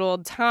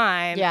scheduled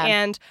time,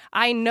 and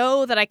I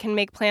know that I can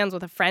make plans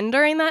with a friend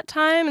during that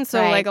time, and so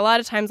a lot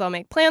of times I'll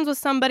make plans with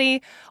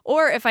somebody,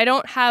 or if I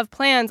don't have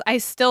plans, I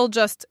still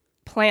just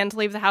plan to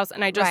leave the house,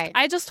 and I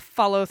just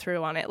follow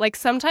through on it.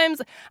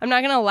 Sometimes I'm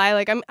not gonna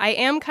lie, I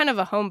am kind of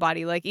a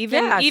homebody.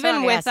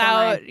 Even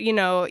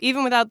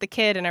without the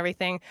kid and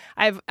everything,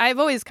 I've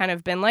always kind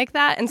of been like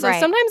that, and so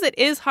sometimes it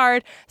is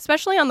hard,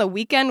 especially on the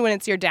weekend when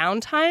it's your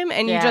downtime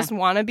and you just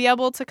want to be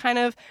able to kind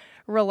of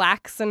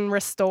relax and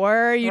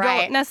restore. You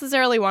don't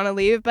necessarily want to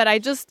leave, but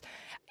it's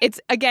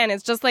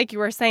just like you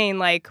were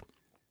saying,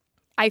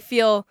 I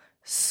feel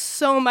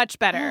so much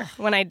better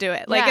when I do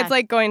it. It's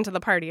like going to the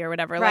party or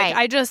whatever. Right.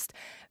 I just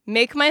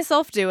make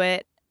myself do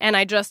it, and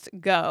I just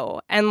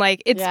go. And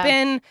it's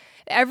been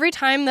every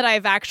time that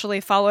I've actually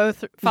followed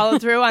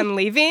through on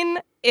leaving,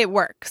 it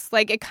works.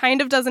 It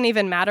kind of doesn't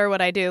even matter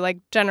what I do.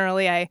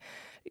 Generally I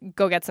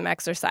go get some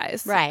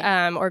exercise,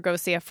 or go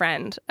see a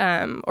friend,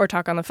 or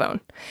talk on the phone,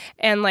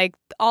 and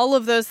all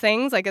of those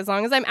things. As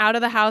long as I'm out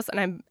of the house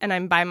and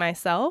I'm by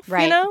myself,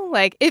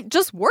 it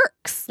just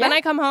works. Then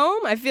I come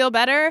home, I feel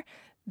better.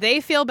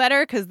 They feel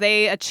better because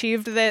they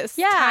achieved this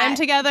time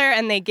together,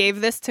 and they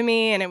gave this to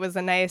me, and it was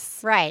a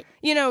nice, it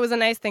was a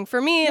nice thing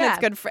for me, and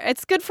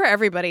it's good for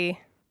everybody.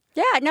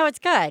 Yeah, no, it's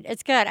good.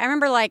 It's good. I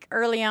remember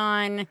early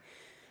on,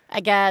 I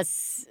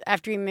guess,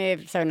 after we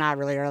moved, so not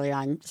really early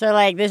on. So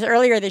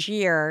earlier this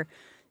year,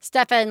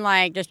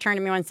 Stefan just turned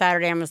to me one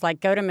Saturday and was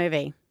like, go to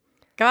movie.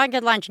 Go out and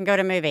get lunch and go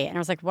to movie. And I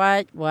was like,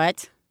 what?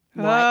 What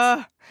are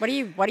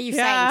you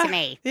saying to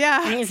me?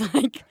 Yeah. And he's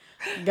like,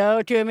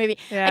 go to a movie.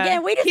 Yeah.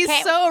 Again,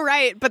 he's so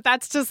right, but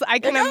that's just, I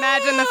can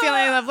imagine the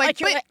feeling of but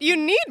you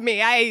need me.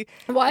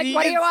 What do you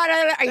want?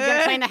 Are you going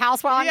to clean the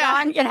house while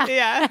I'm gone?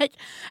 Yeah.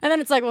 And then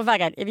it's well,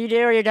 fuck it. If you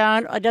do or you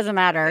don't, it doesn't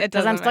matter.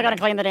 Because I'm still going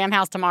to clean the damn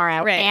house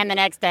tomorrow and the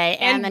next day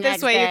and the next day. And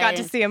this way you got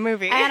to see a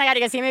movie. And I got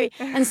to go see a movie.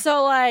 And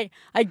so I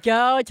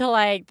go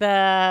to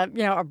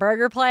the, a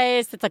burger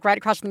place that's right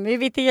across from the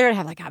movie theater and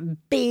have a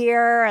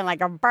beer and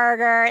a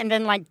burger and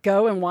then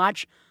go and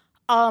watch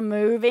a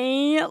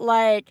movie.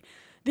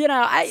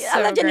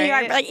 I lived in New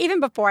York. Even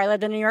before I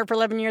lived in New York for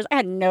 11 years, I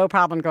had no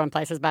problem going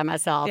places by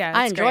myself. Yeah,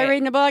 I enjoy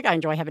reading a book. I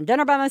enjoy having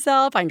dinner by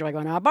myself. I enjoy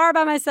going to a bar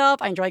by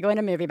myself. I enjoy going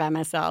to a movie by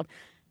myself.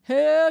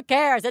 Who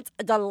cares? It's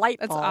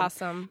delightful. That's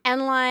awesome.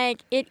 And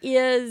like it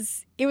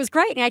was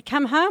great. And I'd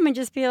come home and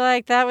just be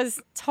like, that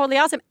was totally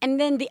awesome. And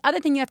then the other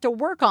thing you have to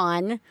work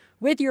on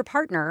with your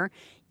partner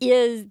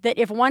is that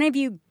if one of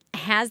you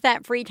has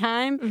that free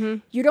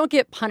time, you don't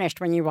get punished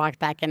when you walk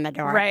back in the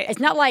door. Right. It's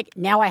not like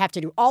now I have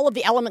to do all of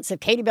the elements of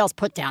Katie Bell's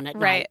put down at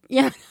night.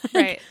 Yeah.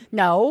 Right.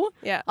 No.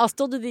 Yeah. I'll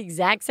still do the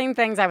exact same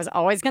things I was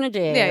always going to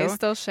do. Yeah, you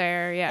still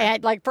share. Yeah.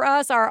 And like for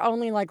us, our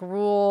only like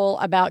rule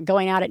about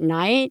going out at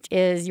night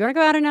is you want to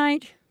go out at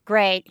night?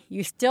 Great.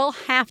 You still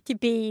have to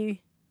be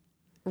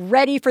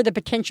ready for the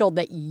potential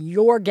that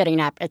you're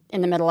getting up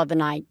in the middle of the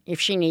night if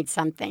she needs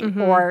something.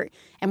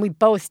 And we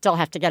both still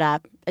have to get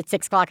up at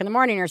 6 o'clock in the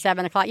morning or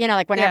 7 o'clock,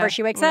 like whenever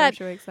she wakes up,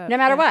 no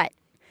matter what.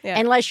 Yeah.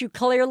 Unless you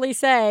clearly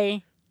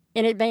say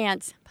in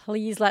advance,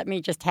 please let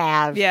me just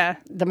have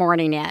the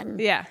morning in.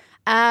 Yeah.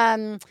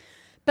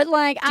 But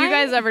like, do you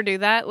guys ever do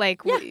that?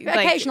 Like,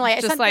 occasionally,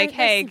 just like,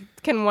 hey,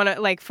 can one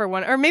for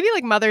one, or maybe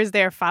like Mother's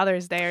Day or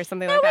Father's Day or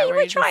something like that.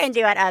 We try and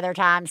do it other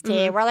times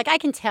too. Where like I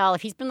can tell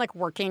if he's been like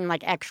working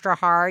like extra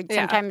hard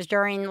sometimes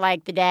during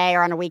like the day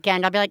or on a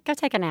weekend. I'll be like, go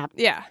take a nap.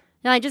 Yeah.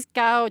 Just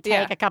go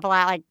take a couple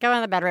out, like go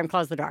in the bedroom,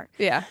 close the door.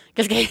 Yeah.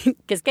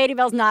 Because Katie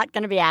Bell's not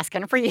going to be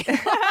asking for you.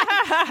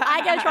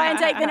 I go try and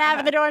take the nap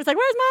at the door. It's like,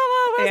 where's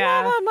Mama? Where's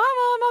Mama?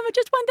 Mama,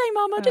 just one thing,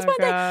 Mama, just one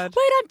thing.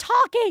 Wait,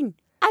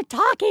 I'm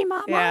talking,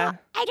 Mama. Yeah.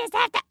 I just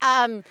have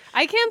to.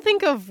 I can't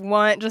think of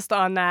one, just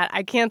on that,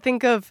 I can't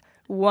think of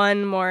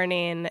one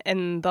morning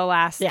in the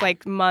last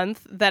like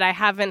month that I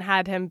haven't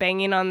had him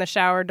banging on the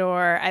shower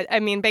door.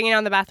 I mean, banging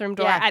on the bathroom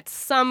door at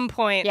some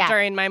point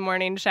during my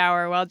morning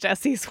shower while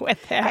Jesse's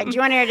with him. Right, do you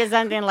want to hear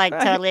something like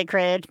totally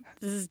crude?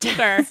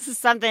 This is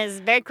something that's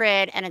very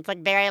crude, and it's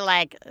like very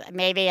like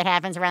maybe it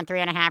happens around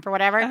 3.5 or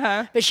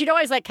whatever. But she'd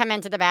always like come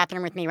into the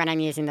bathroom with me when I'm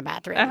using the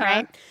bathroom,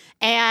 right?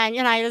 And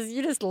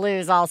you just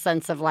lose all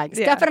sense of like.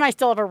 Stefan and I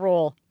still have a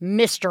rule: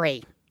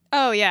 mystery.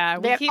 Oh, yeah.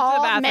 We keep the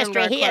bathroom mystery.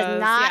 door closed. He is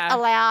not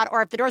allowed,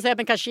 or if the door's open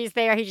because she's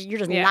there, you're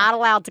just not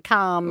allowed to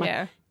come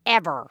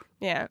ever.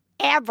 Yeah.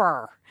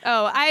 Ever.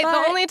 Oh,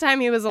 the only time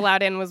he was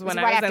allowed in was when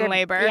I was in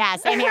labor. Yeah,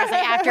 same here. It's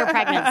like after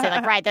pregnancy.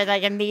 Like, right, there's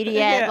like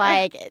immediate,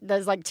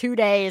 there's like 2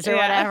 days or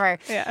whatever.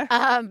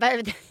 Yeah.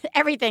 But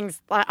everything's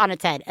on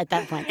its head at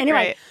that point.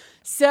 Anyway,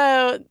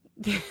 so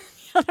the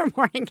other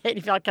morning,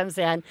 Katie Bell comes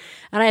in,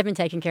 and I have been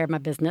taking care of my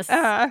business.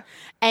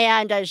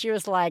 And she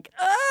was like,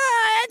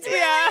 it's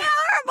really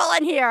horrible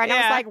in here. And I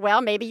was like,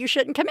 well, maybe you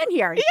shouldn't come in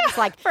here. And she's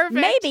like,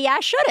 maybe I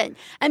shouldn't.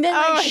 And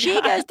then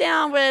she goes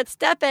down with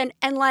Stefan,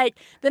 and like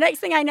the next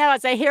thing I know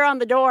is I hear on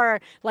the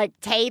door like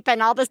tape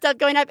and all this stuff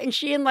going up, and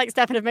she and like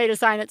Stefan have made a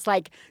sign that's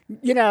like,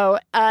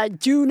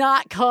 do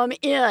not come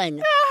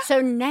in. So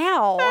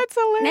now, that's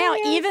hilarious. Now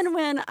even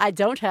when I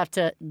don't have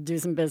to do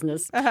some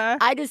business,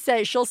 I just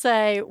say, she'll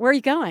say, where are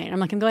you going? I'm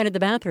like, I'm going to the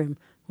bathroom.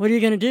 What are you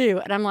going to do?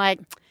 And I'm like,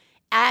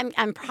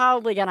 I'm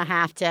probably going to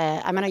have to,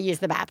 I'm going to use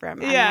the bathroom.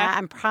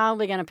 I'm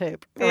probably going to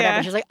poop or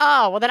whatever. She's like,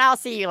 oh, well, then I'll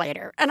see you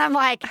later. And I'm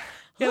like,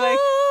 you're like,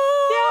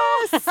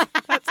 yes,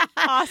 that's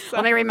awesome.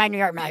 Let me read my New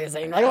York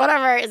Magazine. Like,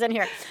 whatever is in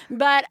here.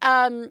 But,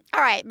 all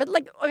right. But,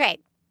 like, okay.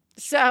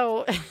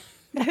 So,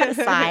 that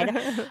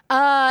aside,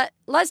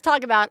 let's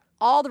talk about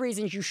all the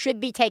reasons you should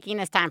be taking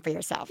this time for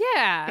yourself.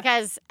 Yeah.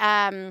 Because,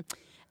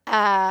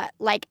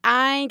 like,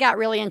 I got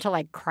really into,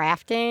 like,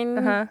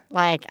 crafting.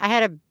 Like, I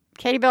had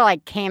Katie Bell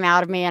like came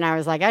out of me, and I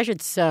was like, I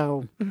should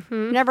sew.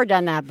 Never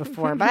done that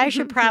before, but I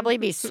should probably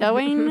be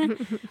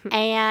sewing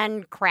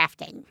and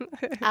crafting.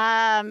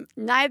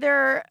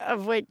 Neither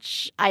of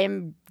which I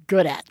am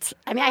good at.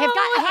 I mean,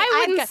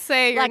 I wouldn't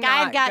say you're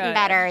not I've gotten good.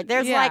 better.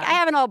 There's like I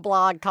have an old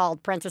blog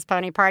called Princess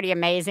Pony Party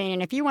Amazing,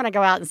 and if you want to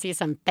go out and see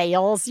some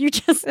fails,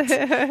 there's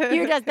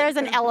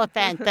an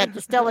elephant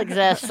that still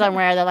exists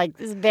somewhere. That like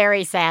this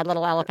very sad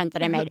little elephant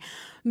that I made,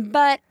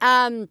 but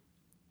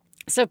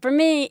so for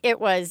me, it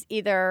was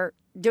either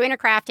doing a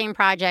crafting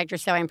project or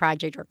sewing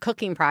project or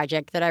cooking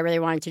project that I really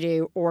wanted to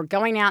do, or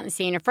going out and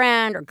seeing a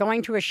friend, or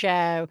going to a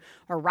show,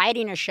 or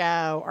writing a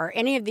show, or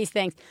any of these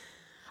things.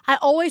 I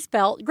always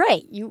felt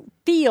great. You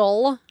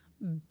feel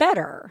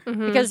better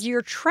because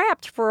you're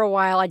trapped for a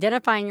while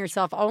identifying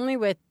yourself only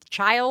with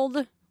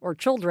child or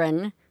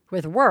children,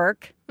 with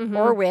work,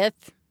 or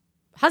with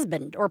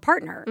husband or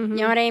partner. You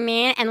know what I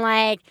mean? And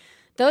like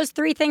those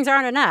three things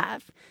aren't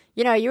enough.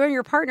 You and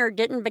your partner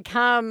didn't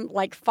become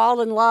like fall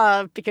in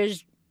love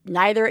because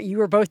neither you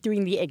were both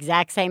doing the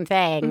exact same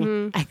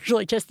thing.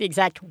 Actually, just the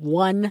exact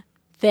one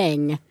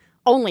thing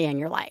only in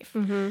your life.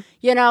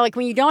 Like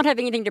when you don't have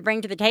anything to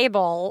bring to the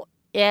table,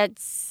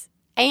 it's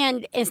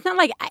not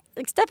like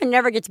Stefan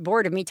never gets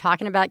bored of me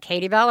talking about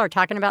Katie Bell or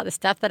talking about the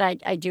stuff that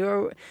I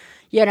do,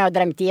 that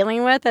I'm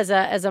dealing with as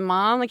a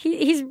mom. Like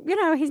he's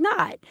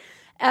not,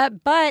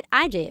 but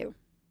I do.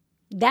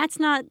 That's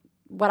not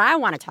what I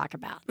want to talk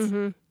about.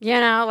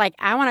 Like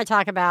I want to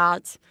talk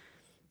about,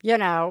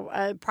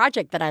 a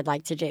project that I'd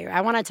like to do.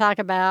 I want to talk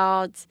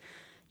about,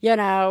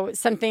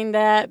 something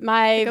that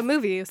my Like a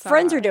movie you saw.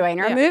 friends are doing,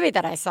 or Yeah. a movie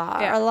that I saw,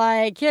 Yeah. or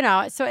like,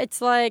 so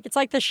it's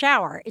like the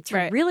shower. It's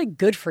Right. really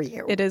good for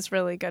you. It is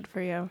really good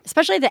for you.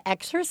 Especially the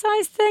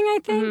exercise thing, I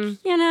think.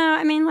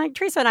 Mm-hmm. Like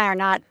Teresa and I are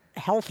not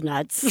health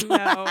nuts. No,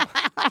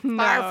 Far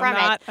from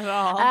not it. at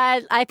all.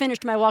 I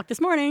finished my walk this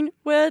morning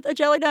with a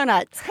jelly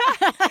donut.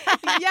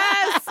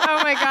 Yes.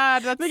 Oh my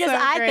God, that's Because so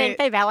I great. think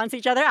they balance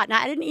each other out. Now,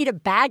 I didn't eat a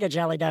bag of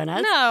jelly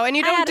donuts. No, and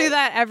you don't do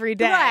that every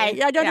day.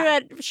 Right. I don't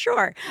do it.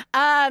 Sure.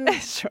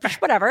 Sure.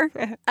 Whatever.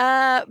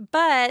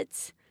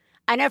 But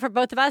I know for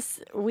both of us,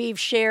 we've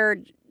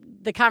shared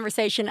the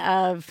conversation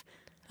of,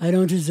 I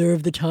don't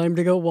deserve the time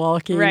to go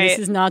walking. Right. This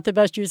is not the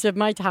best use of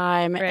my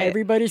time. Right.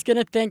 Everybody's going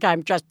to think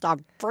I'm just a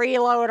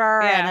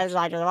freeloader Yeah. and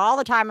I have all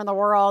the time in the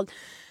world.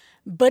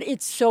 But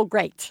it's so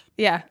great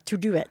Yeah. to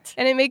do it.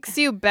 And it makes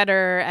you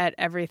better at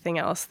everything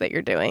else that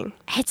you're doing.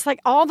 It's like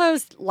all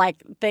those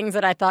things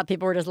that I thought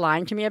people were just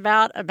lying to me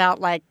about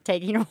like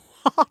taking a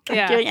walk and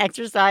Yeah. doing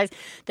exercise,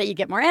 that you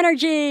get more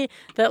energy,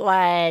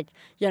 that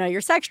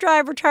your sex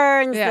drive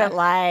returns, Yeah.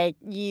 that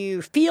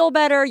you feel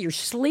better, you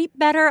sleep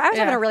better. I was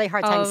Yeah. having a really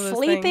hard All time of those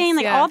sleeping.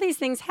 things, yeah. All these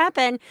things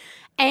happen.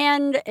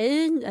 And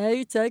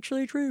it's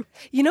actually true.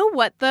 You know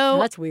what though?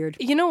 That's weird.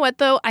 You know what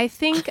though? I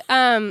think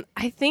I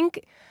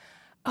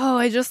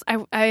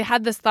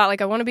had this thought,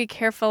 I want to be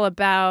careful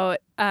about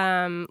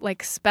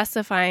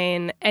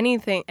specifying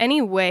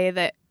any way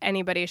that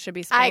anybody should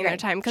be spending their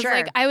time. Because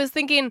Sure. I was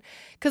thinking,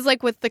 because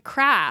with the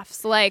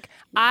crafts,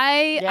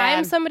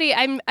 I'm somebody,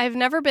 I've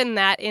never been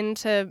that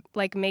into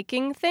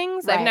making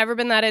things. Right. I've never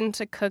been that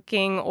into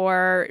cooking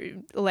or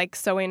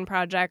sewing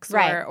projects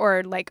Right.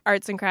 or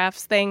arts and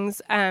crafts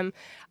things.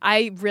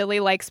 I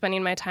really like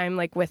spending my time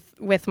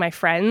with my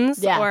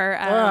friends. Yeah. Or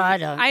I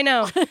don't. I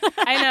know.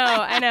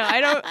 I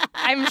don't.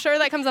 I'm sure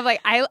that comes up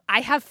I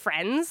have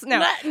friends. No.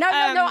 No,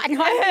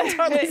 I'm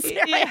totally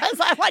serious.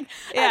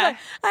 Yeah.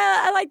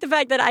 I like the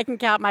fact that I can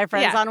count my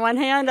friends Yeah. on one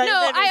hand. No,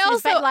 I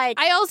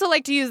also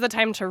like to use the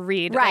time to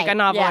read a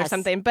novel or yes.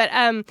 something. But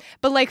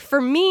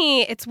for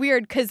me, it's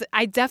weird because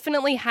I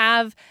definitely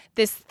have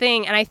this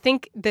thing, and I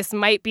think this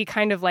might be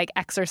kind of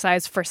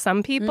exercise for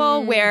some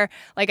people, where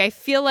I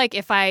feel like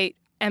if I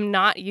am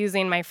not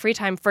using my free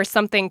time for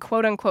something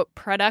quote unquote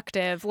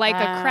productive, like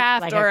a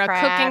craft or a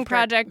cooking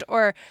project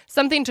or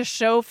something to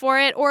show for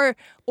it, or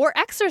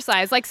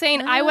exercise,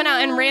 saying I went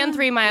out and ran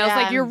 3 miles.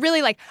 Yeah. You're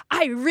really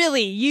I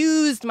really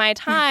used my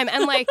time.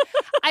 And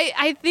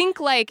I think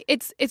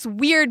it's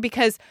weird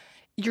because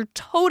you're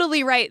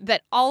totally right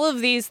that all of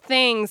these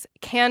things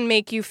can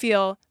make you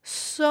feel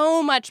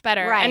so much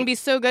better and be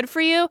so good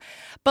for you.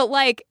 But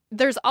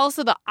there's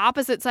also the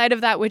opposite side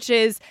of that, which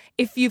is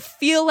if you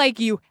feel like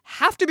you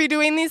have to be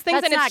doing these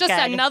things, That's and it's just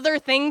not good. another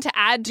thing to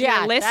add to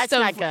your list that's of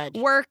not good.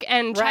 work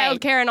and Right.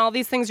 childcare and all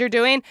these things you're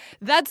doing,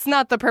 that's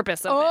not the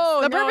purpose of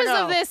this. The purpose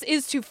no. of this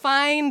is to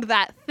find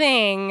that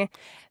thing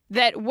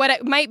that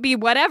it might be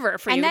whatever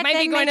for you. And It might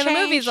be going to the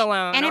movies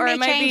alone. And or it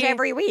may change be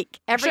every week,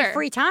 every Sure.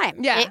 free time.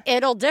 Yeah.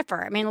 It'll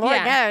differ. I mean,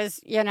 Lord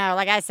knows,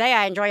 like I say,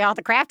 I enjoy all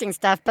the crafting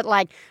stuff, but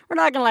we're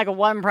not going to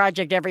one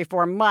project every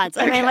 4 months.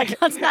 I mean,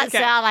 let's not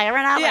sound like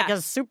we're not a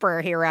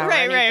superhero or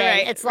anything.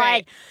 Right. It's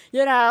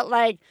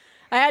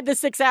I had the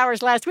 6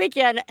 hours last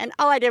weekend, and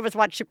all I did was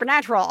watch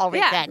Supernatural all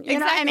weekend. You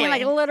know what I mean?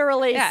 exactly.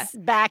 literally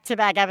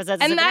back-to-back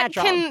episodes of and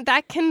Supernatural.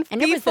 that can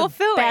And be it was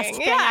fulfilling. the best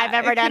thing I've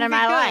ever done in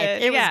my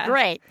life. It was Yeah.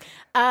 great.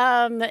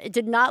 It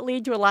did not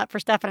lead to a lot for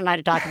Stefan and I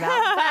to talk about,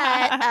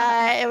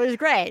 but it was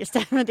great.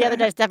 The other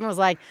day, Stefan was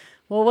like,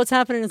 well, what's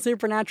happening in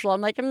Supernatural?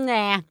 I'm like,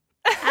 nah.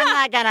 I'm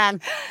not gonna.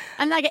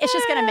 It's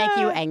just gonna make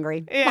you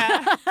angry.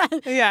 Yeah.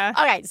 Yeah.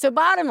 Okay. So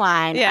bottom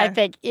line, Yeah. I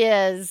think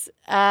is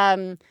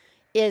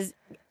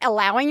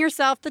allowing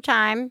yourself the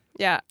time.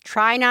 Yeah.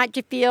 Try not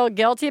to feel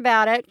guilty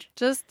about it.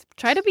 Just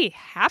try to be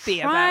happy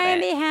about Try it.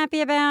 and be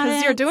happy about it.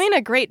 Because you're doing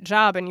a great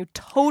job and you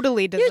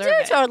totally deserve You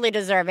it. do totally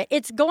deserve it.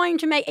 It's going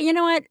to make. You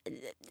know what?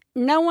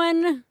 No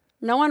one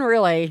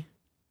really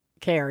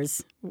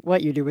cares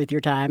what you do with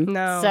your time.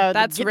 No, so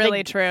that's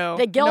really true.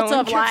 The guilt no one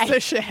of gives life. a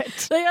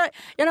shit.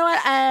 You know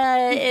what?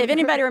 If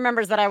anybody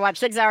remembers that I watched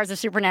 6 hours of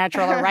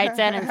Supernatural or writes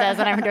in and says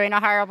that I'm doing a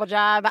horrible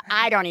job,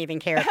 I don't even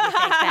care if you think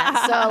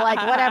that. So,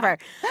 whatever.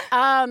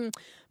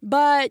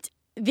 But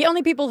the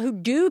only people who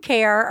do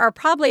care are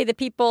probably the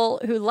people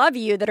who love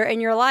you, that are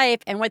in your life,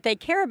 and what they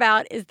care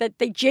about is that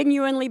they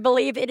genuinely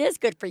believe it is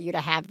good for you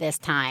to have this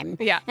time.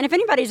 Yeah. And if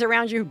anybody's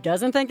around you who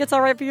doesn't think it's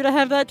all right for you to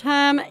have that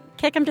time,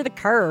 kick them to the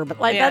curb.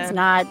 That's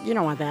not, you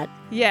don't want that.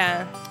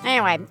 Yeah.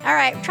 Anyway, all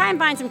right, try and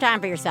find some time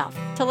for yourself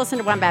to listen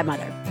to One Bad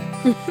Mother.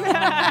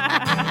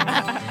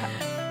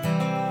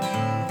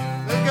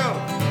 Let's go.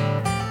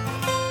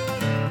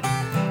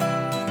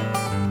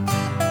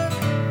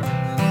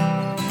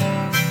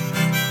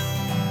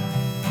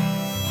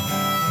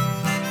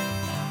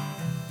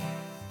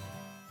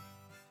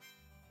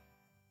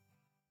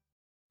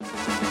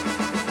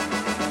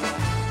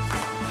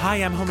 Hi,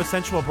 I'm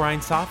homosexual Brian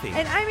Safi.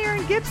 And I'm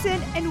Erin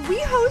Gibson, and we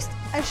host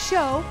a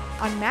show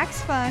on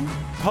Max Fun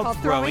called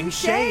Throwing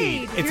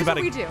Shade. Here's what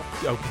we do.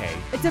 Okay.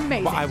 It's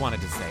amazing. Well, I wanted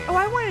to say it. Oh,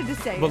 I wanted to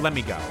say it. Well, let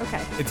me go.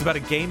 Okay. It's about a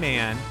gay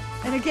man.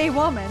 And a gay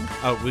woman.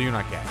 Oh, well, you're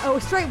not gay. Oh,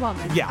 a straight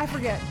woman. Yeah. I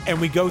forget.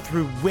 And we go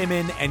through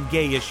women and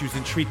gay issues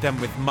and treat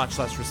them with much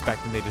less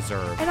respect than they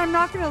deserve. And I'm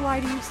not going to lie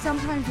to you,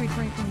 sometimes we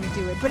drink when we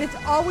do it. But it's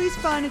always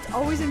fun. It's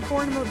always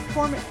informative.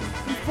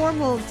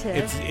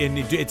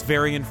 It's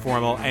very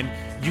informal. And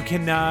you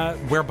can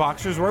wear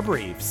boxers or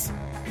briefs.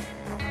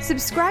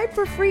 Subscribe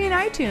for free in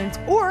iTunes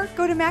or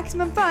go to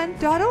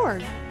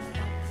MaximumFun.org.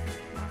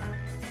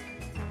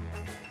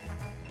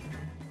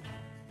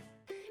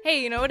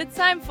 Hey, you know what it's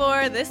time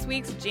for? This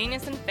week's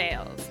Genius and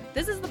Fails.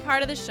 This is the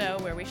part of the show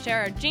where we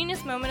share our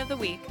genius moment of the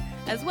week,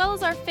 as well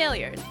as our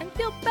failures, and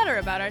feel better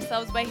about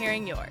ourselves by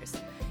hearing yours.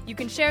 You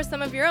can share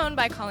some of your own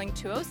by calling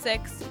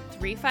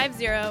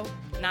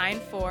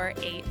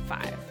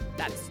 206-350-9485.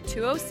 That's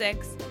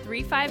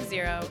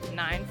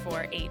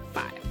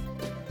 206-350-9485.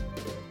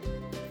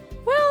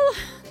 Well,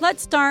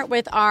 let's start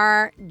with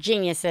our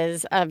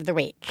geniuses of the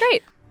week.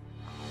 Great.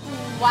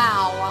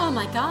 Wow. Oh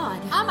my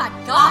God. Oh my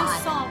God. I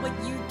saw what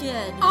you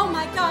did. Oh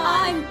my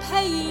God. I'm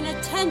paying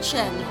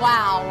attention.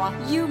 Wow.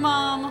 You,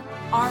 Mom,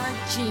 are a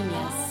genius.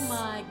 Oh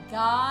my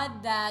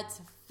God,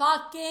 that's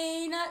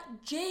fucking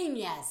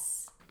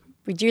genius.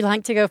 Would you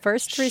like to go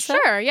first, Theresa?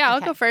 Sure, yeah, I'll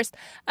Okay. go first.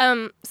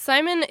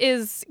 Simon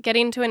is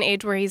getting to an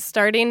age where he's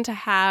starting to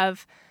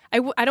have, I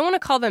don't want to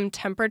call them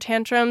temper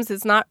tantrums.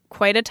 It's not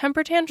quite a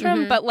temper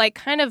tantrum, but like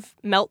kind of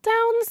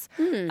meltdowns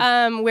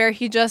where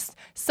he just,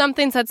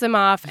 something sets him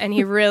off and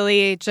he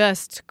really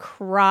just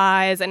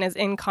cries and is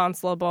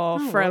inconsolable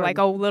for like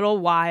a little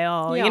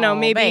while. Yeah, you know,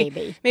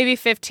 baby. maybe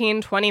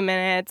 15, 20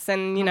 minutes.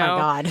 And, you know. Oh,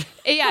 my God.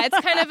 Yeah, it's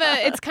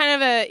kind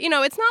of a, you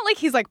know, it's not like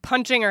he's like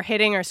punching or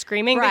hitting or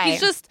screaming, but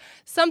he's Right. just,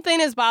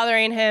 something is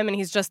bothering him and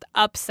he's just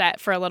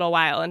upset for a little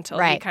while until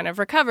he Right. kind of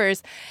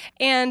recovers.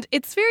 And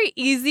it's very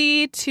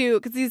easy to,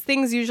 because these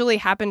things usually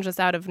happen just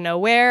out of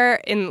nowhere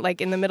in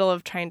the middle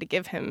of trying to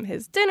give him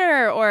his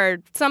dinner or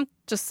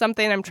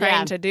something I'm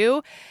trying Yeah. to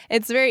do.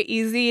 It's very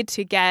easy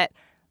to get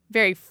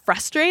very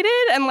frustrated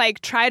and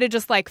like try to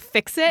just like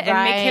fix it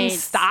and make him Right.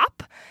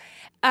 stop.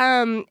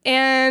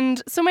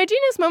 And so my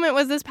genius moment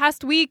was this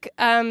past week.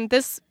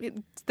 This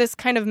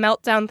kind of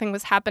meltdown thing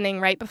was happening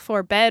right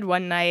before bed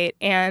one night,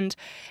 and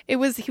he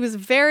was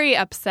very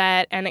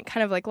upset, and it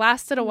kind of like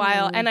lasted a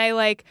while, and I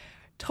like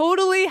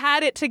totally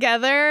had it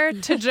together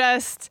to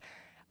just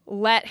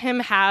let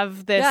him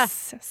have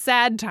this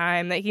sad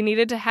time that he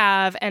needed to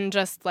have and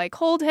just like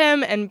hold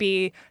him and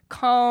be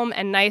calm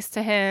and nice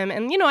to him.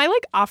 And, you know, I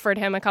like offered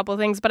him a couple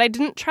things, but I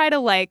didn't try to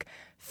like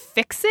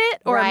fix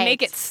it or Right.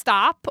 make it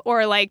stop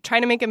or like try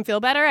to make him feel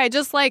better. I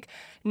just like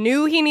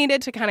knew he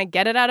needed to kind of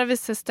get it out of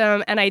his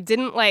system, and I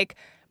didn't like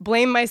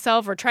blame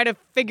myself or try to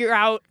figure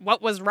out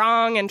what was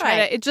wrong and try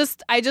Right. to,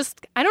 I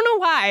don't know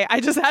why. I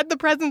just had the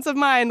presence of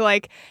mind,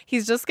 like,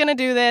 he's just going to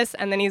do this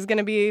and then he's going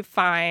to be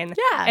fine.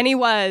 Yeah. And he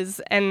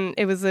was, and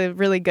it was a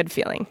really good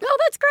feeling. Oh,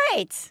 that's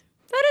great.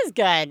 That is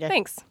good.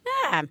 Thanks.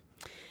 Yeah.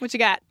 What you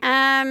got?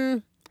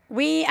 I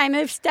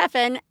moved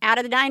Stefan out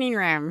of the dining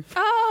room.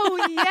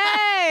 Oh,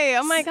 yay.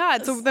 Oh my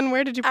God. So then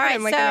where did you put All right,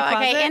 him? Like so in the closet?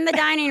 okay, in the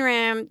dining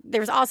room,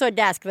 there was also a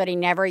desk that he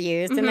never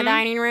used in the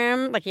dining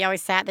room. Like he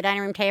always sat at the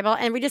dining room table,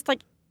 and we just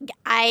like,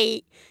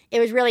 it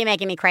was really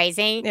making me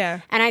crazy.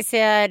 Yeah. And I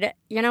said,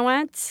 you know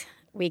what?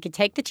 We could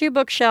take the 2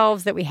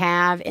 bookshelves that we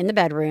have in the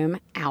bedroom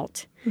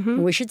out.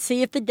 And we should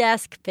see if the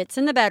desk fits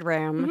in the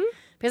bedroom.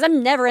 Because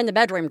I'm never in the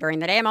bedroom during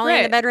the day. I'm only in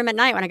the Right. bedroom at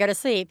night when I go to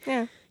sleep.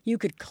 Yeah. You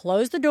could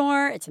close the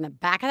door. It's in the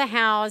back of the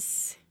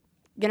house.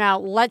 You know,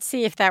 let's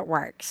see if that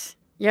works.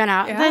 You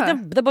know, Yeah.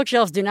 the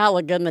bookshelves do not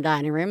look good in the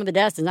dining room. The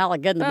desk does not look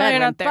good in the Oh, you're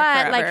bedroom. not there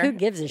but, like, forever. who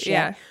gives a shit?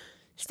 Yeah.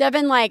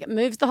 Stefan, like,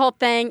 moves the whole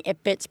thing. It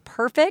fits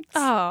perfect.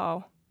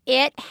 Oh.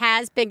 It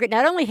has been great.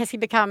 Not only has he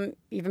become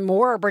even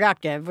more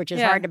productive, which is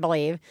Yeah. hard to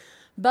believe,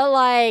 but,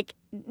 like,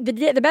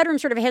 the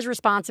bedroom's sort of his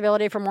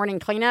responsibility for morning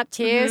cleanup,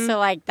 too. So,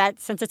 like, that,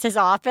 since it's his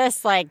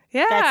office, like,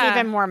 Yeah. that's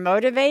even more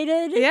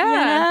motivated, you Yeah.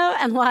 know?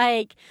 And,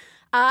 like,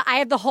 I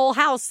have the whole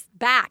house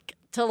back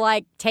to,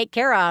 like, take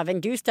care of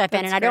and do stuff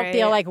in. That's And I don't great.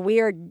 feel like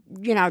weird,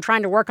 you know,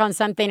 trying to work on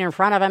something in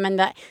front of him.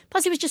 And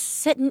plus, he was just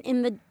sitting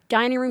in the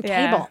dining room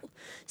Yeah. table.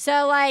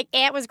 So, like,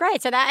 it was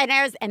great. So that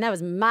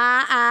was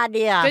my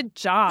idea. Good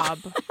job.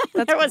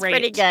 That's It was great.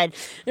 pretty good.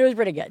 It was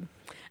pretty good.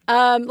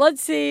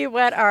 Let's see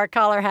what our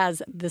caller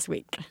has this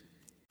week.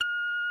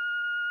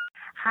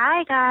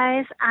 Hi,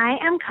 guys. I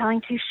am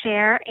calling to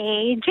share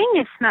a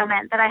genius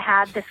moment that I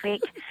had this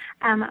week.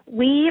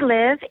 We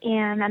live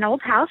in an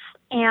old house,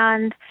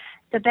 and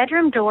the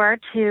bedroom door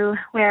to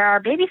where our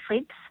baby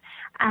sleeps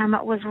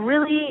was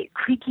really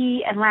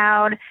creaky and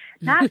loud.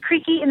 Not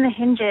creaky in the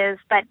hinges,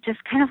 but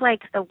just kind of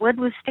like the wood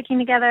was sticking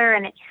together,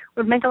 and it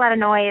would make a lot of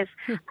noise.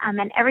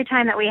 And every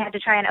time that we had to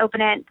try and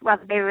open it while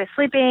the baby was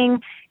sleeping,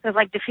 it was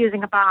like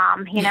diffusing a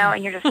bomb, you know,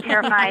 and you're just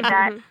terrified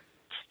that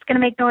she's going to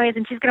make noise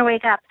and she's going to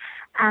wake up.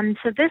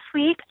 So this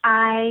week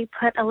I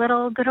put a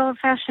little good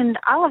old-fashioned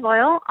olive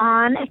oil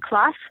on a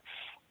cloth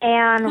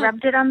and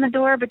rubbed it on the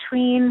door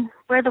between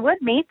where the wood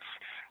meets,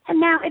 and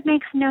now it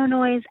makes no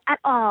noise at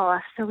all,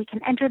 so we can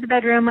enter the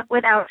bedroom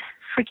without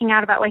freaking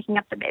out about waking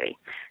up the baby.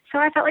 So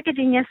I felt like a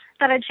genius.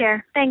 Thought I'd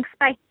share. Thanks.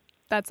 Bye.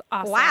 That's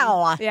awesome.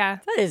 Wow. Yeah.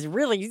 That is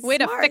really Way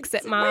smart. to fix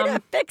it, Mom. Way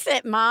to fix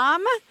it,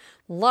 Mom.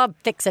 Love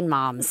fixing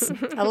moms.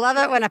 I love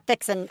it when a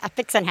fixing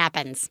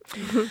happens.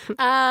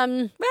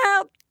 Well,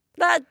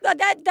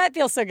 that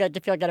feels so good to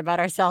feel good about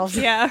ourselves.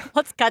 Yeah.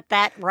 Let's cut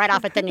that right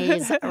off at the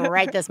knees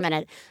right this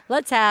minute.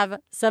 Let's have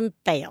some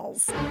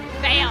fails.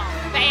 Fail,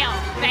 fail,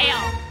 fail,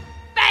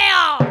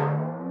 fail.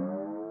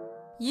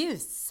 You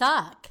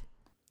suck.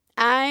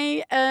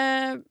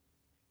 I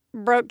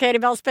broke Katie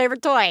Bell's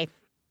favorite toy.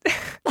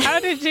 How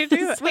did you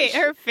do it? Wait,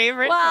 her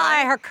favorite toy?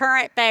 Her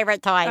current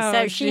favorite toy. Oh,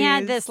 so she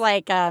had geez. this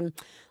like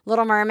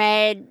Little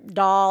Mermaid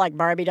doll, like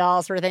Barbie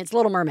doll sort of thing. It's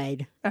Little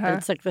Mermaid.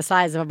 It's like the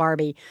size of a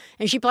Barbie.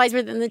 And she plays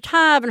with it in the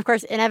tub. And of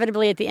course,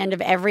 inevitably at the end of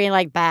every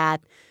like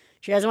bath,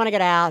 she doesn't want to get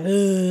out.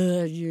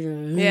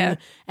 Yeah.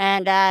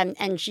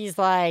 And she's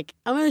like,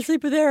 I'm going to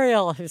sleep with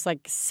Ariel, who's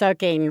like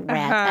soaking wet.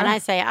 And I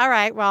say, all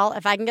right, well,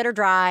 if I can get her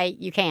dry,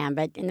 you can.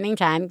 But in the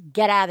meantime,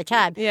 get out of the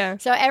tub. Yeah.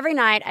 So every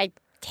night I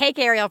take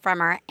Ariel from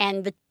her,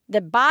 and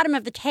the bottom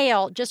of the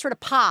tail just sort of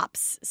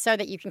pops so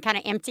that you can kind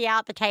of empty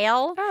out the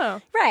tail. Oh.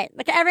 Right.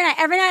 Like every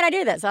night I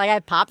do this. So like I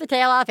pop the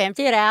tail off,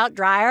 empty it out,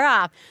 dry her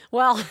off.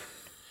 Well, I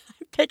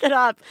pick it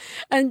up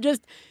and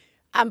just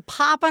I'm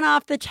popping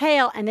off the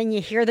tail, and then you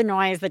hear the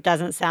noise that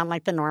doesn't sound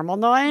like the normal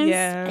noise.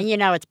 Yeah. And you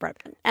know it's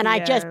broken. And I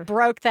just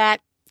broke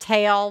that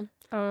tail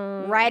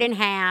right in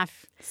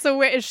half. So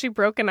where is she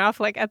broken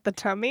off, like at the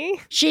tummy?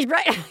 She's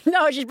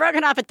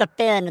broken off at the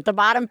fin, at the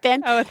bottom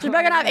fin. Oh, she's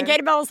broken off, and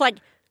Katie Bell's like,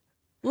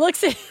 she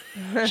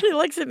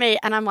looks at me,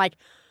 and I'm like,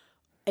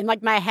 in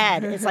like my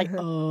head, it's like,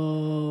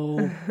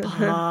 oh,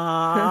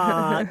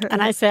 fuck.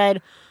 And I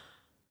said,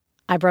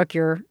 I broke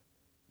your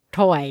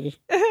toy.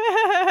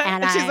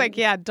 And she's like,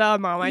 yeah, duh,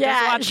 Mom. I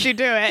just watched you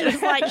do it.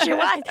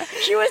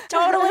 She was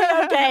totally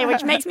okay,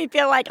 which makes me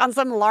feel like on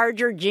some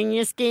larger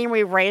genius scheme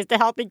we raised a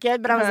healthy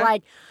kid. But I was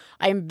like,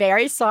 I'm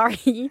very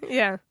sorry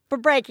for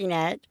breaking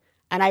it,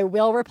 and I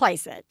will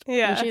replace it.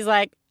 Yeah. And she's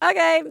like,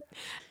 okay.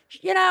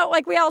 You know,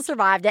 like we all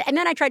survived it. And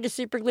then I tried to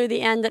super glue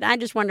the end, and I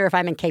just wonder if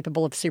I'm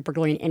incapable of super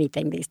gluing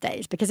anything these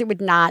days because it would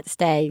not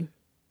stay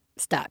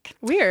stuck.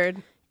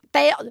 Weird.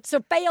 Fail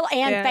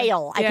and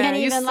fail. I can't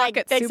you even suck like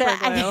at fix super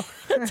it.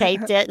 I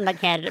taped it and like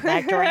handed it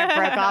back to her, and it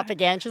broke off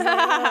again. She's like,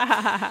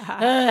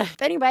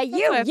 but anyway,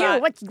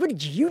 what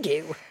did you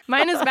do?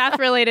 Mine is math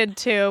related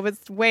too, but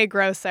it's way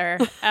grosser.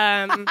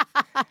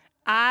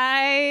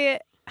 I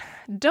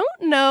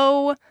don't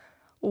know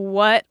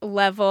what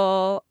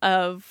level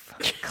of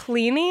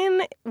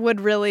cleaning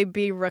would really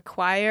be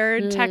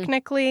required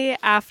technically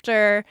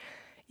after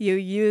you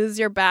use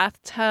your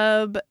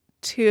bathtub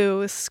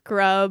to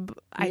scrub,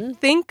 I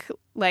think,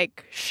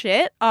 like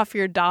shit off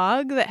your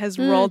dog that has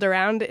rolled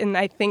around in,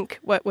 I think,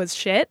 what was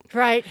shit.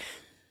 Right.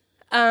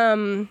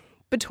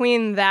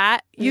 Between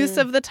that use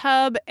of the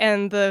tub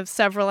and the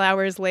several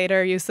hours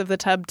later use of the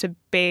tub to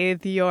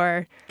bathe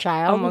your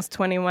child, almost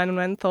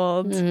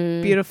 21-month-old,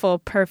 beautiful,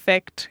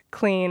 perfect,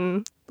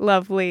 clean,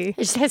 lovely.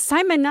 Has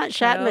Simon not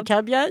shat in the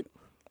tub yet?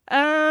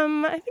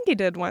 I think he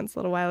did once a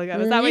little while ago.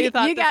 Is that what you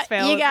thought this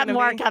fail was You got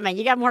more coming.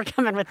 You got more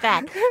coming with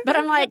that. But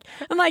I'm like,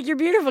 your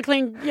beautiful,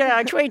 clean,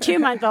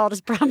 22-month-old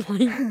is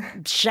probably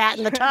shat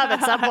in the tub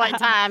at some point in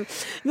time.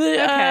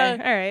 Okay,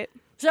 all right.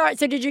 So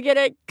did you get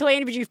it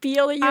clean? Did you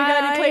feel that you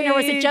got it clean? Or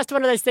was it just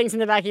one of those things in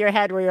the back of your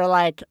head where you're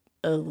like,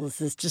 oh, this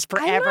is just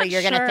forever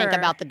you're going to think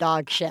about the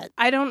dog shit?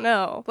 I don't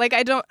know.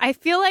 I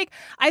feel like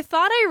I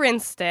thought I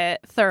rinsed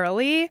it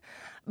thoroughly,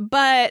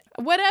 but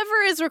whatever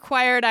is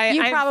required, I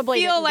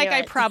feel like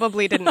I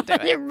probably didn't do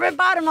it.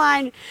 Bottom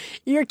line,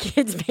 your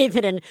kids bathe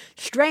it in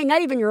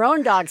not even your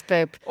own dog's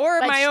poop.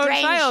 Or my own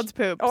child's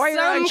poop. Or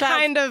your own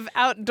kind of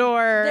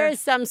outdoor... There's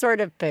some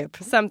sort of poop.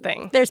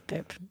 Something. There's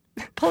poop.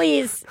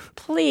 Please,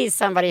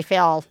 somebody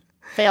fail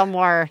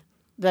more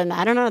than,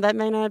 I don't know, that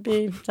may not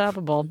be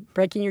toppable.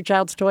 Breaking your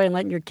child's toy and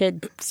letting your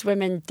kid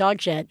swim in dog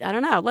shit. I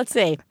don't know. Let's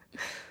see.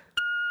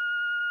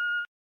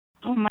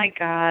 Oh, my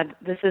God.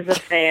 This is a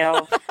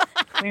fail.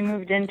 We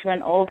moved into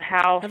an old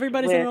house.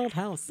 Everybody's in an old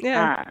house.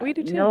 Yeah, we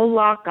do too. No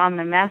lock on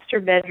the master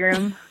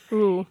bedroom.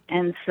 Ooh.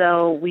 And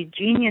so we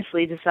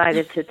geniusly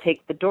decided to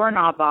take the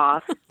doorknob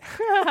off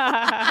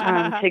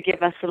to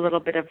give us a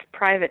little bit of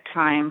private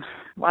time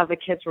while the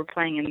kids were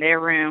playing in their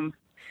room.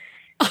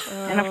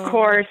 And, of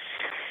course,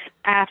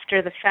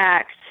 after the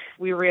fact,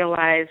 we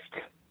realized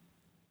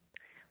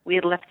we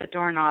had left the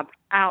doorknob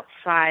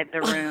outside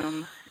the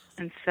room.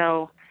 And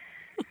so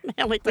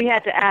we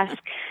had to ask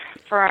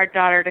for our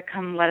daughter to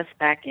come let us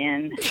back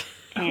in,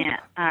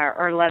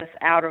 or let us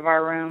out of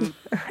our room,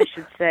 I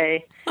should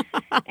say.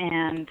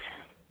 And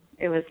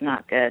it was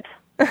not good.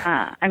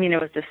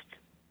 It was just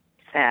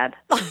sad.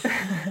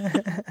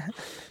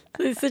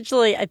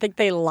 Essentially, I think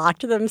they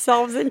locked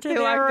themselves into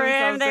their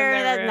room.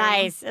 That's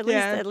Nice. At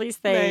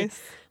least they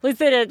At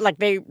least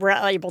they were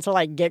able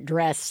to get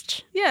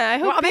dressed. Yeah, I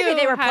hope maybe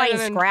they were had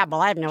playing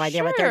Scrabble. I have no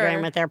idea what they're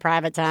doing with their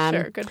private time.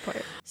 Sure, good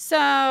point.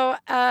 So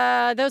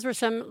those were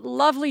some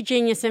lovely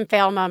genius and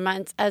fail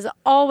moments. As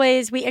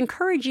always, we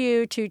encourage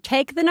you to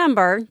take the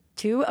number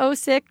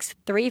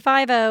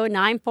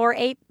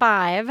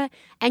 206-350-9485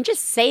 and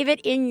just save it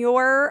in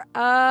your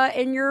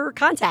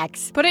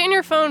contacts. Put it in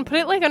your phone. Put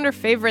it under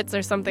favorites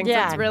or something.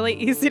 Yeah. So it's really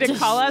easy to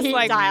call us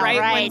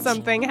right when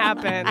something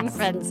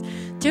happens.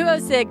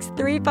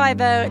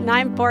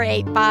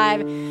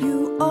 206-350-9485.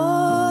 You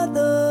are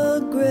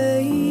the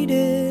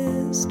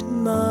greatest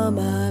mom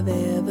I've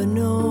ever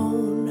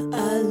known.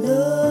 I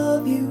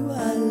love you,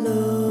 I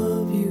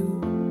love you.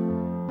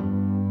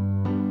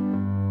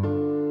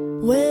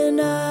 When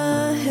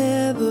I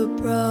have a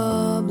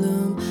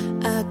problem,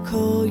 I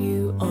call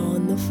you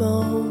on the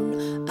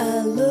phone.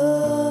 I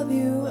love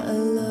you, I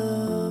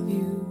love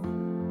you.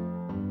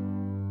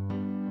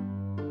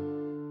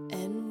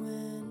 And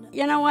when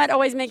You know what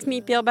always makes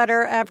me feel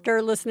better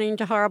after listening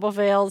to horrible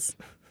fails?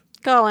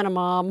 Calling a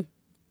mom.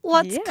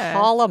 Let's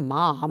call a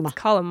mom.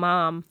 Call a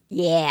mom.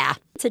 Yeah.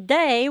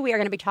 Today, we are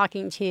going to be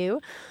talking to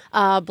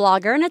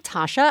blogger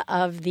Natasha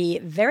of the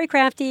very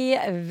crafty,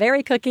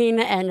 very cooking,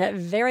 and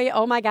very,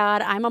 oh my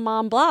God, I'm a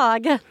mom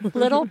blog,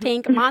 Little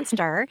Pink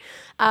Monster.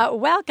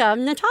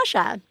 Welcome,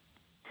 Natasha.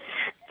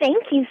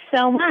 Thank you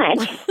so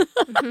much.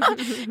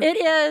 It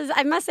is,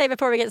 I must say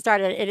before we get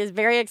started, it is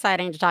very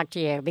exciting to talk to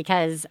you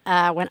because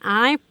when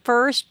I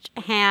first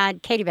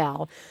had Katie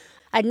Bell,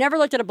 I'd never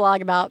looked at a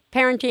blog about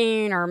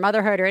parenting or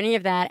motherhood or any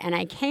of that, and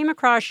I came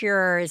across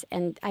yours,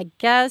 and I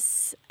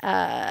guess,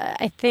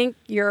 I think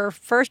your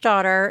first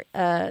daughter,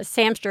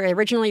 Samster,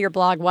 originally your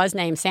blog was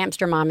named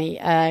Samster Mommy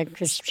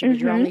because she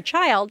was your only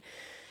child,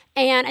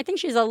 and I think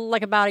she's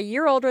about a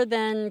year older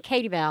than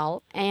Katie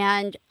Bell,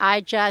 and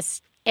I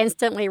just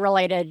instantly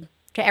related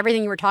to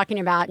everything you were talking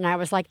about, and I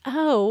was like,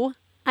 oh,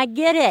 I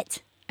get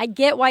it. I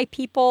get why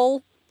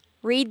people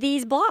read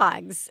these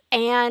blogs,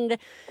 and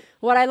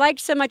what I liked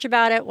so much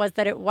about it was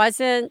that it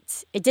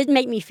didn't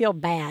make me feel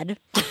bad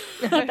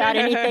about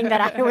anything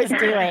that I was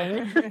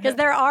doing, because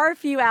there are a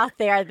few out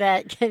there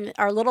that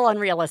are a little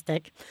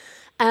unrealistic.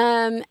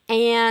 So,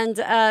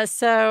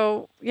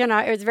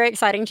 it was very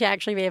exciting to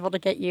actually be able to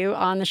get you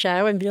on the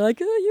show and be like,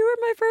 oh, you were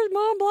my first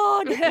mom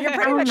blog. You're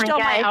pretty much still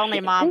my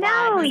only mom blog.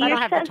 No, you're I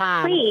don't have so the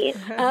time. sweet.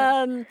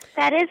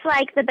 That is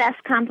the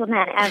best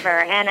compliment ever.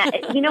 And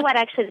you know what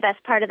actually the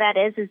best part of that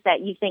is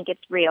that you think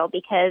it's real,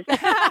 because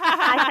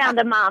I found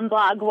a mom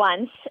blog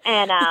once,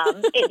 and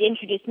it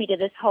introduced me to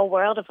this whole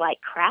world of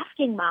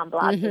crafting mom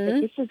blogs. I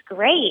said, this is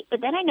great. But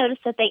then I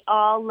noticed that they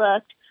all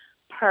looked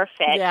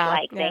perfect.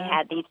 They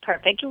had these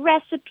perfect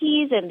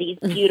recipes and these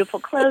beautiful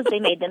clothes they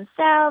made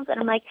themselves. And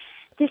I'm like,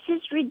 this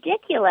is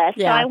ridiculous.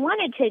 Yeah. So I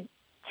wanted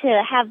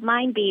to have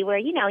mine be where,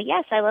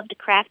 yes, I love to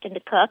craft and to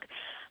cook,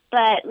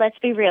 but let's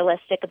be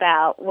realistic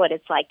about what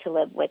it's like to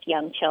live with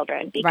young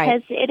children,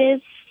 because it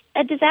is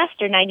a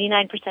disaster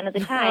 99% of the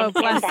time. Oh,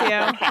 bless you.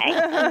 Okay.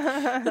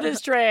 It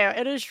is true.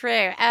 It is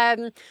true.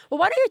 Well,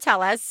 why don't you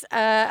tell us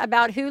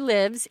about who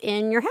lives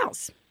in your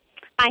house?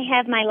 I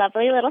have my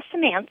lovely little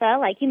Samantha,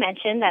 like you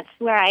mentioned. That's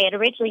where I had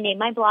originally named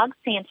my blog,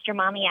 Samster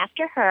Mommy,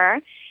 after her.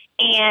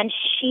 And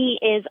she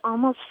is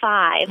almost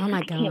 5. Oh,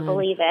 my God. I can't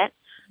believe it.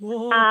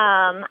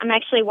 I'm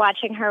actually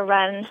watching her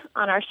run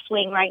on our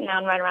swing right now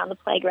and run around the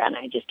playground.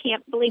 I just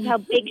can't believe how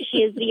big she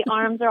is. The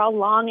arms are all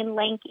long and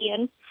lanky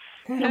and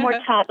no more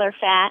toddler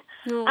fat.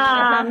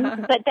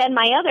 But then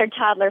my other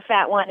toddler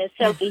fat one is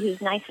Sophie,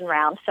 who's nice and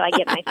round, so I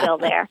get my fill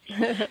there.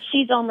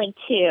 She's only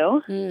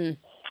 2.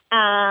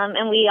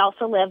 And we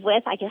also live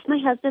with, I guess my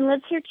husband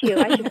lives here too.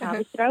 I should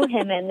probably throw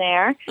him in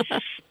there.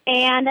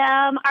 And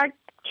our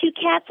 2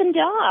 cats and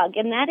dog.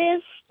 And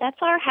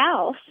that's our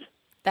house.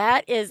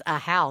 That is a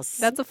house.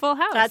 That's a full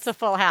house. That's a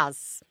full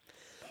house.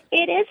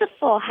 It is a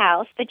full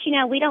house. But,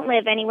 we don't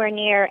live anywhere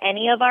near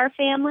any of our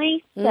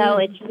family. So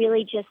it's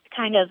really just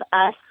kind of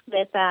us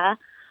with our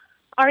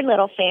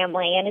little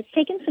family. And it's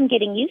taken some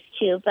getting used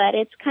to, but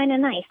it's kind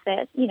of nice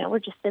that, we're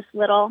just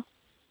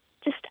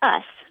just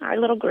us, our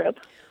little group.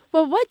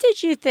 Well, what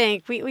did you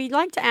think? We'd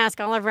like to ask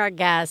all of our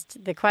guests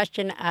the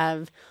question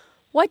of,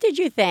 what did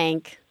you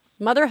think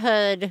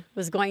motherhood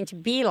was going to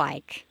be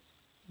like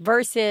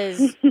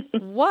versus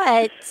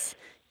what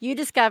you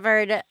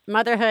discovered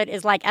motherhood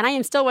is like? And I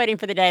am still waiting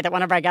for the day that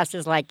one of our guests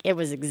is like, it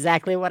was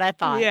exactly what I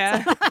thought.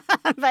 Yeah.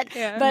 but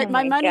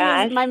my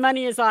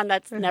money is on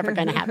that's never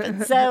going to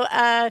happen. So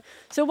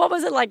what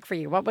was it like for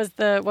you? What was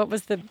the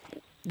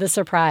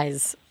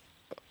surprise?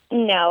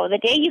 No, the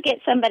day you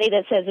get somebody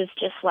that says it's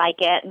just like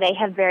it, they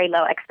have very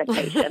low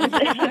expectations. No,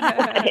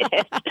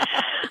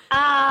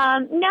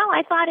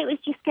 I thought it was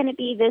just going to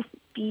be this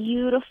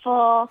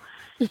beautiful,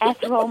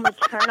 ethereal,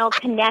 maternal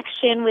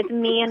connection with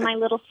me and my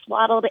little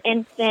swaddled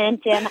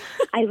infant, and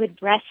I would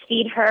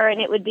breastfeed her,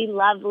 and it would be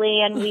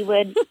lovely, and we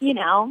would,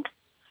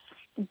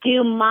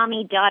 do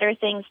mommy-daughter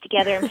things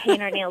together and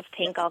paint our nails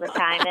pink all the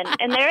time.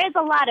 And there is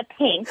a lot of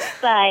pink,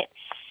 but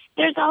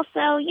there's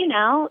also,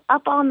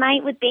 up all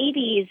night with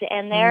babies,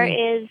 and there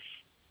is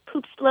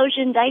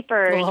poop-splosion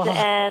diapers.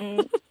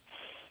 And,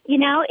 you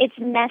know, it's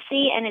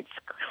messy and it's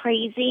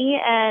crazy.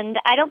 And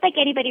I don't think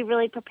anybody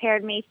really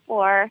prepared me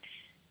for,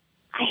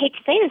 I hate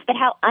to say this, but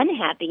how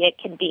unhappy it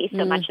can be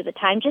so much of the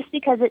time just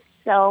because it's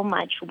so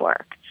much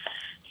work.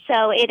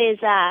 So it is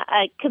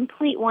a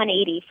complete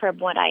 180 from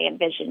what I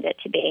envisioned it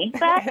to be.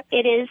 But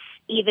it is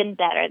even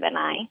better than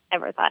I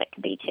ever thought it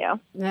could be, too.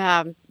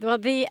 Yeah. Well,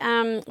 the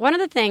one of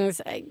the things,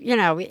 you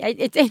know,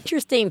 it's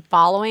interesting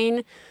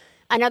following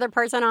another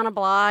person on a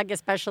blog,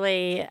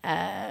 especially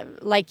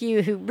like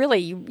you, who really,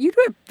 you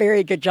do a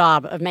very good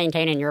job of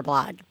maintaining your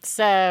blog.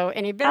 So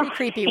in a very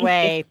creepy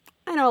way,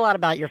 I know a lot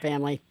about your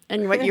family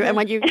and what you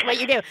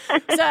do.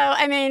 So,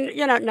 I mean,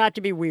 you know, not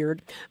to be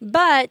weird,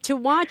 but to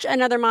watch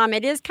another mom,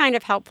 it is kind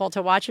of helpful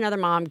to watch another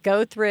mom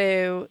go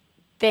through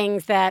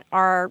things that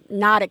are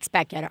not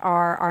expected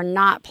or are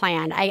not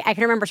planned. I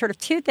can remember sort of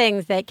two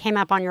things that came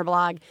up on your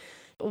blog.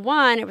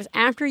 One, it was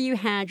after you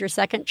had your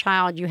second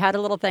child, you had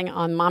a little thing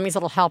on Mommy's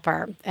Little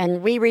Helper.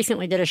 And we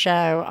recently did a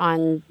show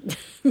on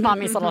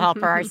Mommy's Little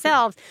Helper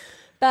ourselves.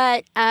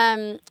 But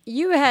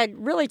you had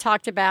really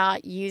talked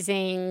about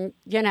using,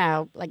 you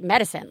know, like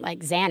medicine, like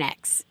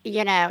Xanax,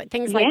 you know,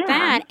 things like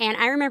that. And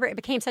I remember it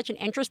became such an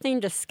interesting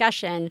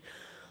discussion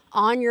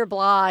on your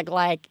blog.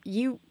 Like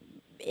you,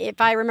 if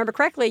I remember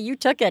correctly, you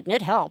took it and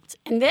it helped.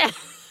 And then,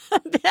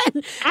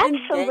 Absolutely.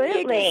 And then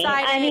you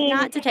decided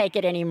not to take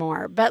it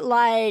anymore. But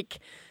like,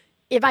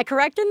 am I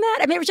correct in that?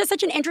 I mean, it was just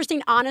such an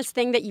interesting, honest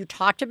thing that you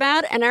talked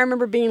about. And I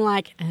remember being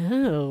like,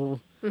 oh,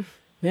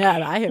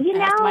 yeah, I have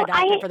asked my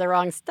doctor for the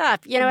wrong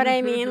stuff. You know what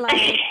I mean?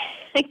 Like,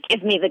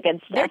 give me the good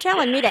stuff. They're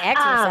telling me to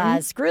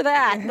exercise. Screw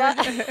that.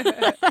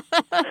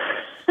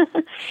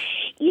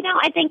 You know,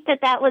 I think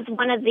that was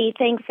one of the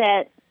things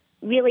that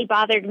really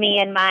bothered me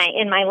in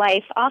my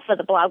life off of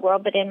the blog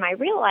world, but in my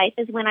real life,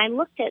 is when I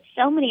looked at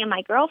so many of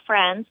my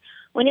girlfriends,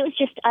 when it was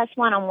just us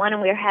one-on-one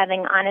and we were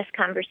having honest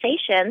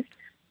conversations,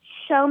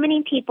 so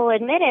many people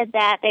admitted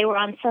that they were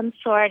on some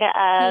sort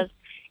of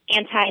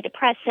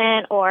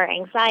antidepressant or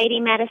anxiety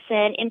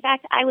medicine. In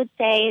fact, I would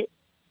say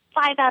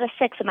 5 out of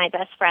 6 of my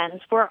best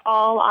friends were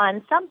all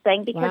on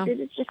something because it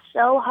is just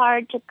so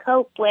hard to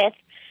cope with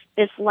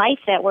this life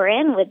that we're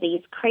in with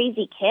these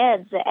crazy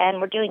kids,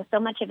 and we're doing so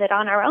much of it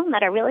on our own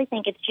that I really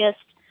think it's just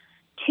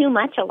too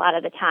much a lot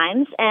of the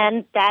times,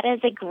 and that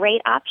is a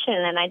great option,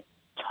 and I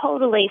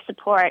totally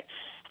support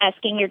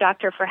asking your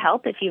doctor for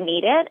help if you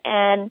need it,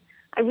 and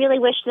I really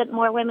wish that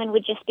more women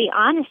would just be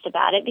honest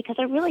about it, because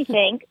I really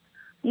think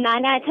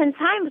 9 out of 10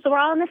 times we're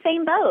all in the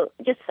same boat.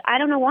 Just, I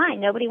don't know why.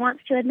 Nobody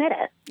wants to admit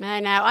it. I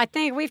know. I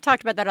think we've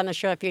talked about that on the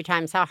show a few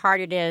times, how hard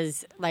it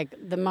is, like,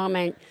 the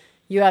moment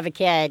you have a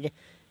kid,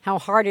 how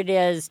hard it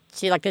is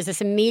to, like, there's this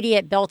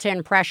immediate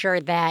built-in pressure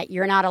that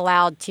you're not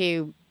allowed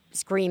to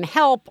scream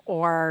help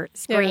or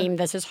scream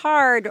this is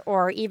hard,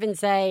 or even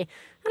say,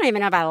 I don't even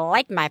know if I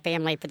like my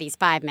family for these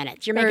 5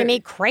 minutes. You're making me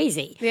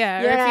crazy.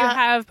 Yeah, or if you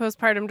have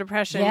postpartum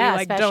depression, you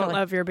like don't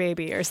love your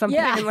baby or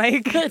something.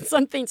 Like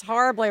something's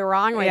horribly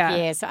wrong with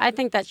you. So I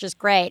think that's just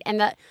great.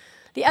 And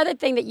the other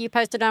thing that you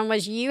posted on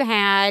was you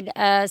had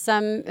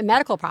some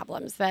medical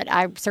problems that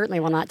I certainly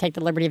will not take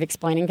the liberty of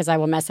explaining because I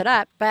will mess it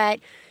up. But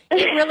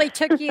it really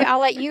took you,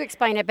 I'll let you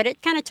explain it, but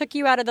it kind of took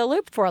you out of the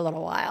loop for a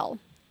little while.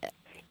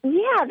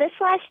 Yeah, this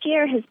last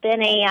year has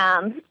been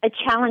a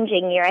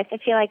challenging year. I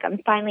feel like I'm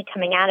finally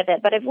coming out of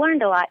it, but I've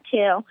learned a lot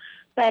too.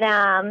 But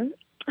I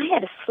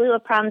had a slew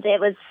of problems. It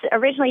was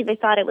originally they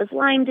thought it was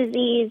Lyme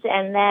disease,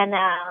 and then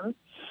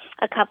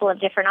a couple of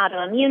different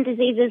autoimmune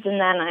diseases,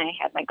 and then I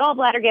had my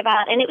gallbladder give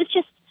out, and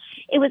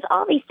it was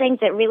all these things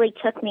that really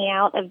took me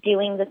out of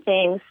doing the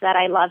things that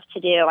I love to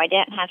do. I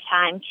didn't have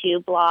time to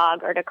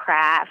blog or to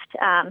craft,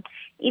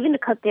 even to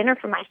cook dinner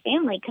for my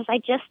family, because I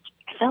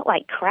felt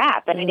like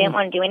crap, and I didn't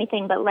want to do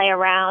anything but lay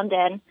around.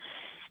 And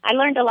I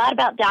learned a lot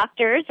about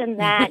doctors, and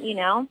that, you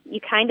know, you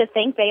kind of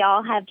think they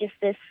all have just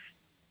this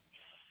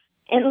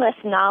endless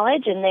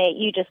knowledge, and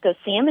you just go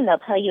see them and they'll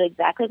tell you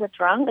exactly what's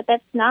wrong, but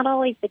that's not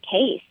always the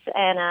case.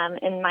 And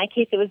in my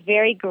case, it was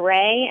very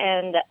gray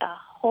and a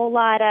whole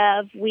lot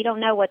of, we don't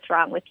know what's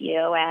wrong with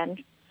you,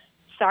 and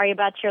sorry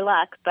about your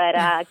luck, but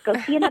go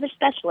see another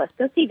specialist.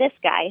 Go see this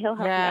guy. He'll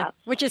help you out.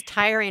 Which is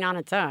tiring on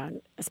its own,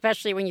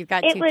 especially when you've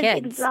got 2 kids. It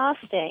was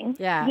exhausting.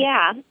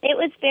 Yeah, it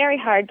was very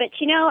hard. But,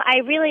 you know, I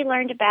really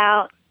learned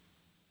about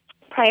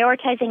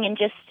prioritizing and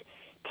just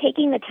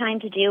taking the time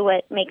to do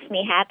what makes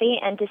me happy,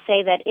 and to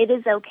say that it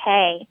is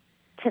okay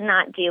to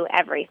not do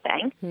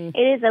everything. It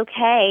is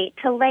okay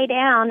to lay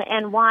down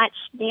and watch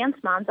Dance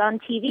Moms on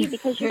TV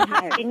because you're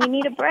tired and you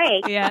need a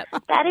break.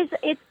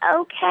 It's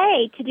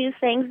okay to do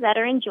things that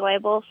are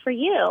enjoyable for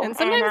you. And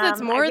sometimes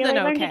it's more than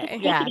okay.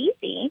 Take it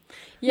easy.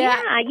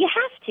 Yeah, you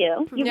have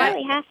to. You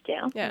really have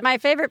to. Yeah. My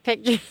favorite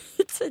picture,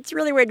 it's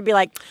really weird to be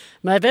like,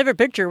 my favorite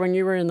picture when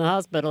you were in the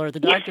hospital or the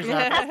doctor's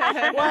office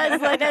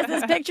was like, there's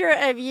this picture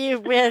of you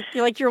with,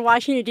 like, you're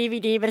watching a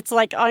DVD, but it's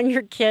like on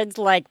your kid's,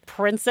 like,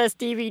 princess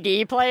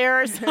DVD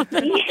player or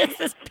something. It's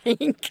this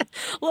pink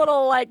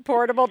little, like,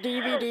 portable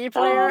DVD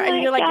player,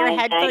 and you're like, your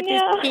head's like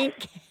this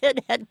pink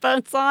kid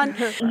headphones on.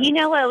 You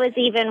know what was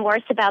even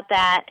worse about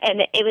that?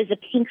 And it was a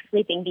Pink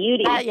Sleeping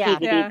Beauty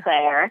DVD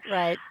player.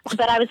 Right.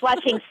 But I was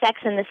watching Sex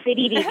and the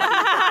City DVD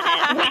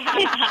on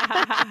it,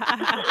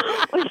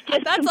 which was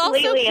just That's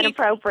completely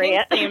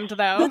inappropriate. Pink themed,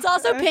 though. It's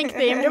also pink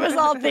themed. It was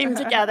all themed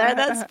together.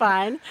 That's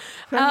fine.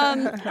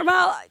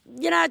 Well,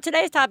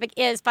 today's topic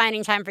is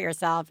finding time for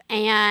yourself.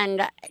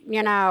 And,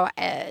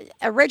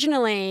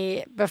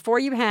 originally, before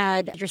you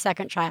had your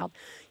second child,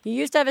 you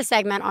used to have a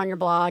segment on your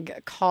blog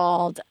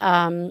called,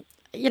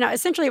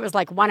 essentially it was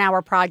like 1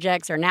 hour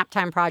projects or nap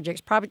time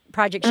projects,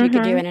 projects you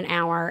could do in an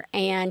hour.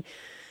 And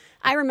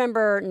I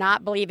remember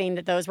not believing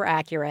that those were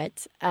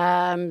accurate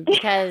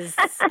because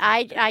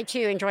I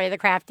too enjoy the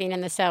crafting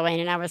and the sewing.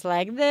 And I was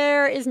like,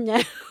 there is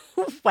no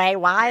way.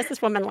 Why is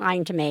this woman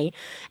lying to me?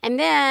 And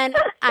then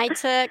I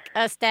took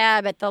a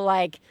stab at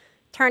the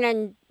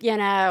turning,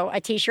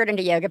 a T-shirt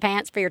into yoga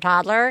pants for your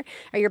toddler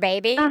or your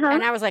baby.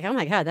 And I was like, oh,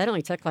 my God, that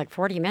only took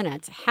 40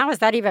 minutes. How is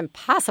that even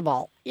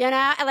possible?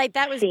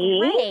 That was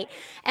great.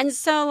 And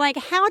so,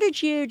 how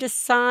did you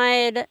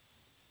decide,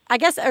 I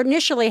guess,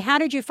 initially, how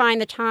did you find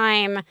the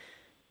time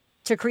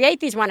to create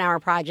these 1 hour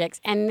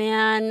projects? And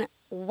then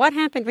what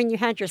happened when you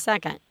had your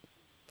second?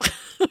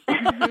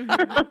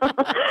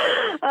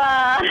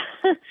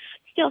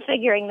 Still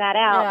figuring that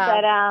out.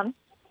 Yeah. But,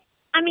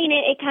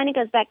 it kind of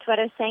goes back to what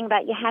I was saying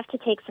about you have to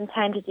take some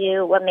time to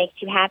do what makes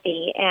you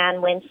happy.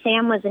 And when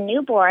Sam was a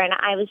newborn,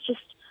 I was just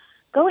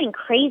going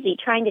crazy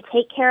trying to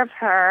take care of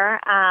her.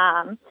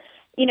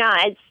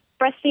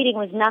 Breastfeeding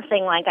was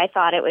nothing like I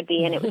thought it would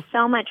be, and it was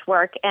so much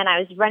work, and I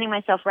was running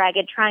myself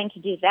ragged trying to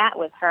do that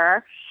with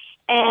her.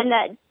 And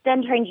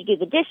then trying to do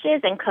the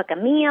dishes and cook a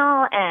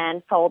meal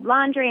and fold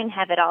laundry and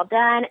have it all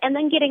done, and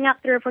then getting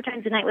up 3 or 4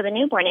 times a night with a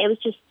newborn. It was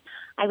just,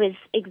 I was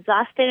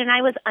exhausted and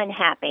I was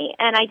unhappy.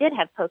 And I did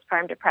have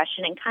postpartum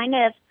depression, and kind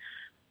of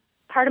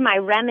part of my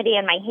remedy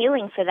and my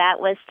healing for that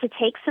was to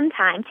take some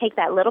time, take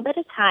that little bit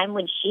of time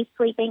when she's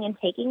sleeping and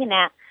taking a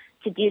nap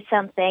to do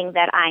something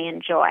that I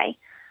enjoy.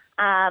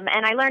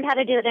 And I learned how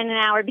to do it in an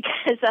hour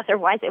because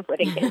otherwise it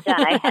wouldn't get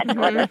done. I had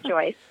no other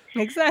choice.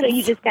 Exactly. So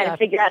you just got to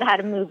figure out how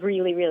to move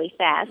really, really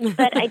fast.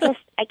 But I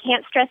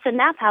can't stress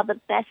enough how the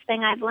best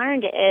thing I've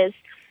learned is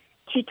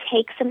to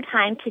take some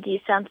time to do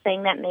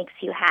something that makes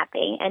you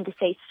happy and to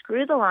say,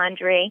 screw the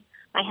laundry.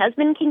 My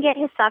husband can get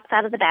his socks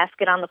out of the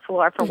basket on the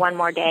floor for one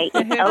more day.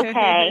 It's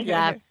okay.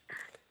 Yeah.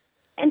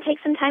 And take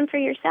some time for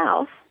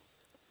yourself.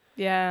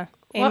 Yeah.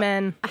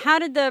 Amen. Well, how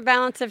did the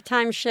balance of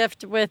time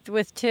shift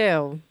with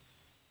two?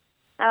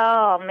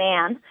 Oh,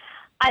 man.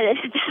 That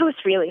was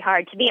really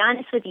hard. To be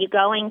honest with you,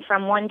 going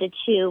from 1 to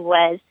 2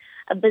 was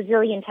a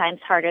bazillion times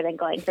harder than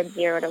going from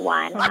 0 to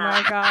 1. Oh,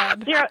 my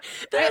God. Zero.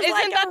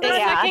 Isn't that the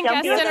second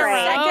guest in a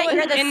row?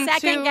 You're the in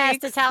second 2 guest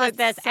to weeks tell us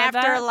this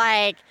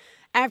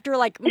after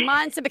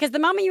months, because the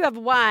moment you have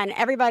one,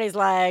 everybody's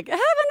like, have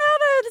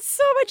another, it's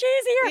so much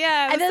easier.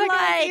 Yeah, and then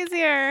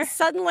easier.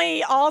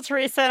 Suddenly all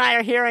Theresa and I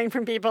are hearing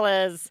from people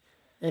is,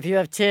 if you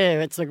have 2,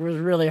 it's it was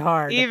really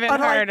hard. Even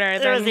harder.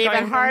 It was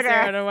even harder.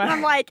 And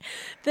I'm like,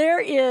 there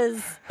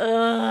is,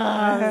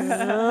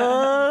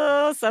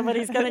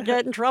 somebody's going to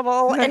get in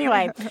trouble.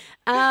 Anyway,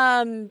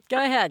 go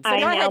ahead. So go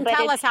ahead and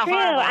tell us how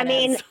hard that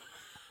is.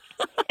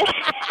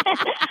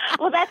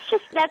 Well, that's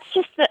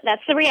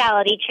the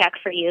reality check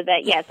for you.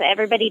 That yes,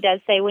 everybody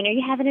does say, when are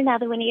you having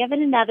another? When are you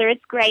having another?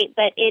 It's great,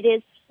 but it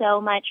is so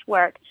much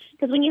work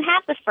because when you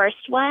have the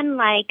first one,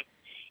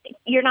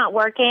 you're not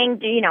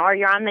working, or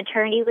you're on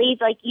maternity leave,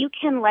 you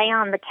can lay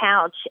on the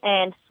couch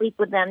and sleep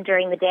with them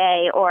during the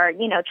day, or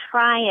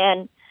try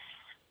and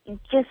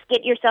just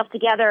get yourself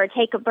together or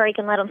take a break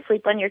and let them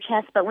sleep on your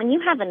chest. But when you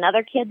have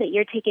another kid that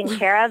you're taking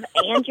care of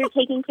and you're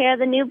taking care of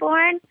the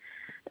newborn,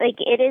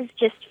 it is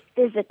just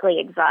physically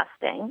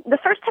exhausting. The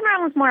first time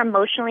around was more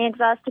emotionally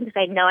exhausting because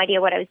I had no idea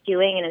what I was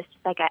doing, and it was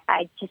just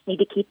I just need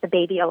to keep the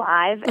baby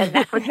alive, and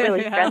that was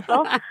really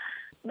stressful.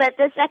 But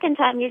the second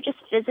time, you're just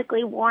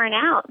physically worn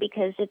out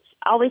because it's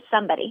always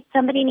somebody.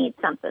 Somebody needs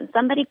something.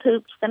 Somebody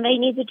pooped. Somebody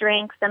needs a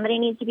drink. Somebody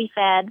needs to be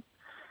fed.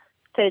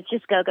 So it's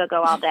just go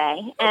all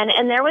day.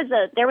 And there was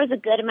a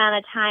good amount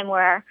of time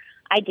where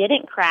I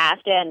didn't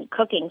craft, and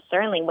cooking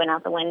certainly went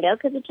out the window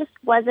because it just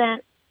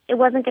wasn't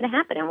going to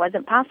happen. It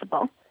wasn't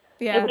possible.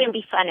 Yeah. It wouldn't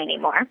be fun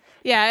anymore.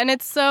 Yeah, and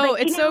it's so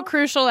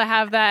crucial to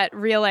have that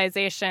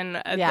realization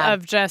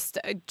of just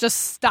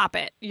stop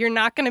it. You're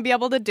not going to be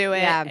able to do it.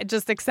 Yeah.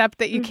 Just accept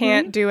that you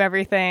can't do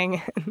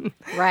everything.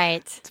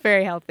 Right. It's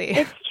very healthy.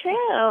 It's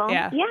true.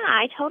 Yeah,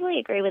 I totally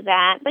agree with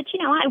that. But,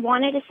 I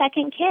wanted a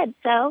second kid,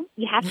 so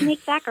you have to make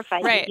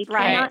sacrifices. Right. You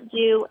cannot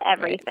do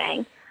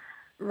everything.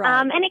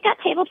 Right. And it got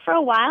tabled for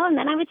a while, and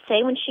then I would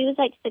say when she was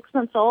 6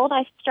 months old,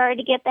 I started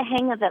to get the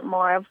hang of it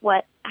more of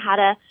how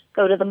to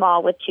go to the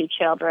mall with 2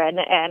 children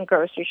and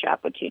grocery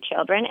shop with 2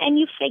 children, and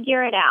you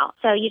figure it out.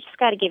 So you just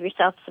got to give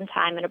yourself some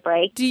time and a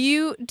break. Do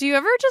you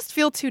ever just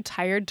feel too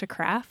tired to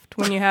craft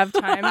when you have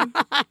time?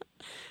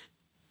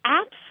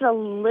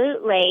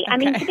 Absolutely. Okay. I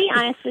mean, to be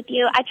honest with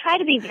you, I try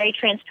to be very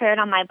transparent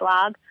on my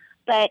blog,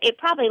 but it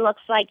probably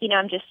looks like,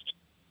 I'm just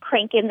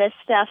cranking this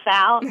stuff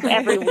out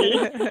every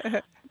week.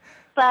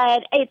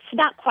 But it's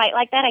not quite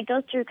like that. I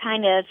go through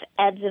kind of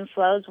ebbs and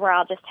flows where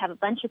I'll just have a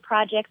bunch of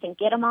projects and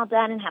get them all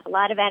done and have a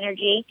lot of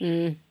energy,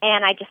 and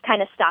I just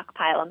kind of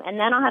stockpile them. And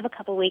then I'll have a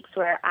couple weeks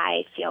where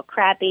I feel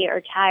crappy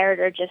or tired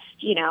or just,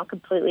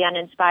 completely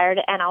uninspired,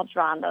 and I'll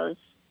draw on the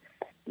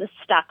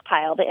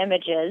stockpiled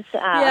images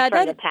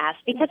from the past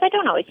because I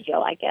don't always feel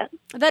like it.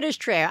 That is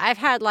true. I've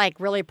had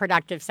really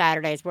productive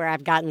Saturdays where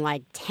I've gotten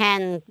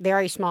 10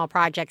 very small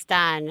projects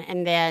done,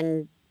 and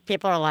then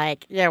people are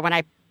like, when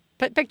I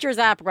put pictures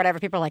up or whatever,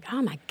 people are like,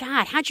 oh my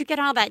God, how'd you get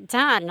all that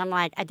done? And I'm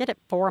like, I did it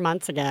 4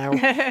 months ago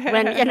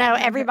when,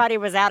 everybody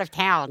was out of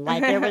town.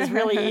 It was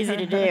really easy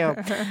to do.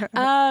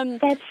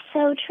 That's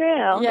so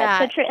true. Yeah.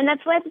 That's so true. And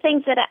that's one of the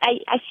things that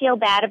I feel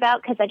bad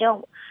about because I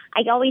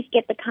always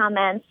get the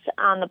comments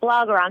on the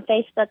blog or on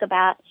Facebook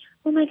about,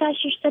 oh my gosh,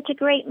 you're such a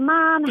great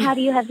mom. How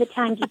do you have the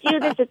time to do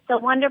this? It's so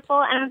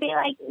wonderful. And I'd be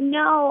like,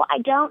 no, I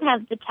don't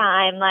have the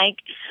time. I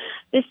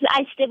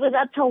was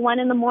up till 1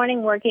 a.m.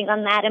 working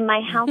on that, and my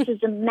house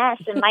is a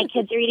mess, and my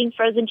kids are eating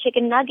frozen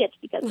chicken nuggets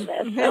because of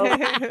this. So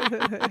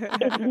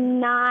it's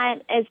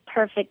not as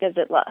perfect as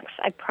it looks,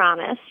 I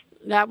promise.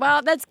 Yeah,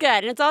 well, that's good.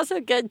 And it's also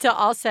good to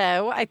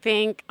I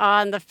think,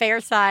 on the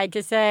fair side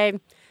to say,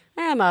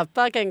 I'm a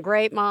fucking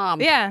great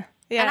mom. Yeah.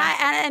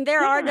 And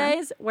there are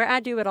days where I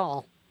do it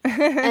all.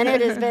 And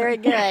it is very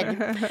good.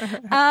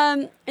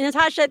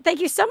 Natasha, thank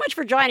you so much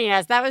for joining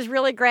us. That was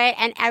really great.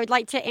 And I would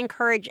like to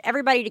encourage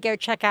everybody to go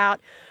check out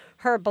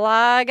her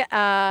blog,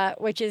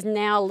 which is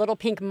now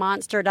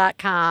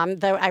littlepinkmonster.com,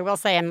 though I will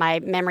say in my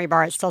memory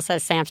bar it still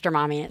says Samster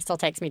Mommy, and it still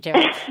takes me to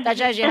it. That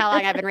shows you how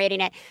long I've been reading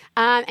it.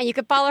 And you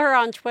can follow her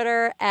on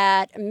Twitter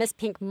at Miss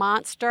Pink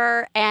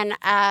Monster. And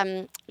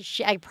I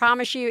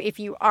promise you, if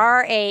you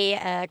are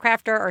a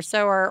crafter or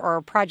sewer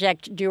or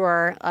project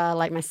doer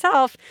like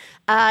myself,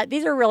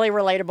 these are really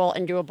relatable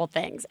and doable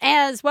things,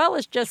 as well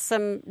as just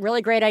some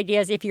really great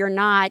ideas if you're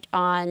not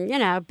on,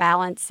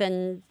 balance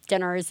and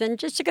dinners, and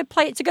just a good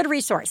play. It's a good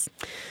resource.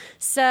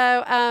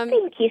 So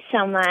thank you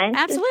so much.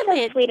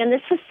 Absolutely. It's so sweet, and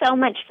this was so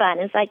much fun.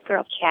 It's like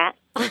girl chat.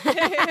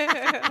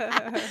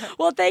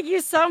 Well, thank you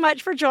so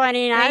much for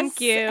joining us.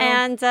 Thank you.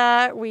 And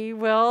we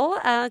will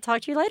talk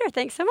to you later.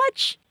 Thanks so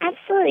much.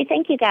 Absolutely.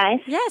 Thank you, guys.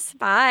 Yes.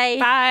 Bye.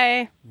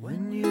 Bye.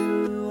 When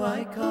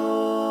I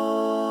call,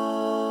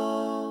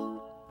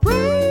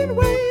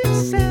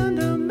 brainwaves send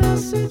a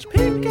message,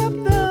 pick up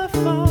the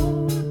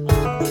phone.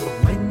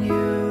 When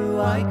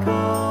I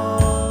call.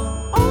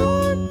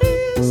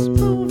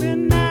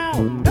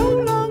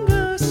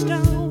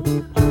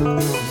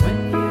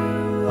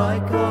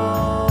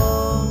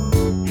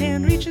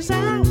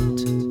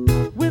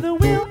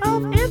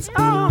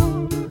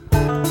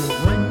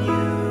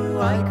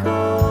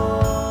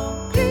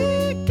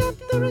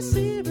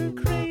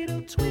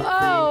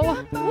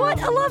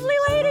 What a lovely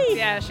lady.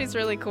 Yeah, she's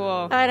really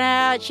cool.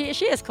 And she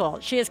is cool.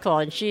 She is cool.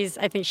 And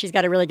I think she's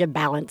got a really good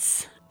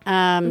balance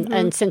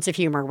and sense of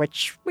humor,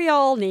 which we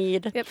all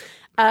need. Yep.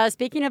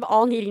 Speaking of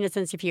all needing a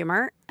sense of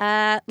humor,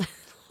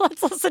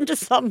 let's listen to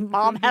some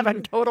mom have a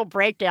total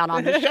breakdown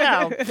on the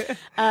show.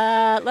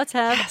 Let's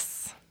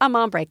have a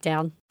mom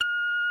breakdown.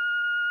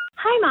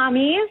 Hi,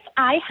 mommies.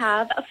 I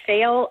have a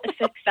fail, a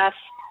success,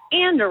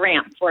 and a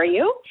rant for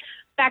you.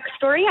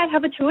 Backstory, I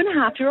have a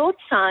 2.5-year-old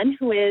son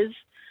who is,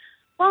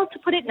 well, to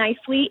put it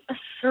nicely,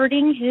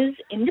 asserting his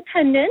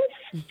independence.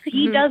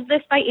 He does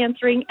this by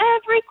answering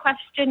every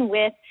question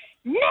with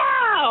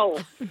no!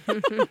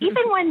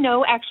 Even when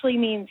no actually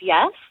means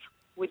yes.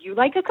 Would you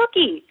like a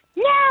cookie?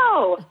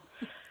 No!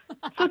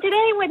 So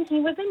today, when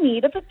he was in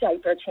need of a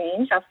diaper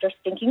change, after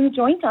stinking the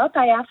joint up,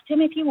 I asked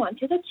him if he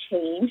wanted a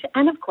change,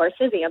 and of course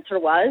his answer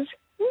was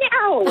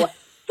no!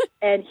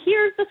 And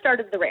here's the start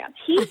of the rant.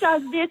 He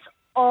does this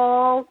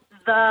all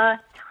the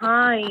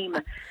time.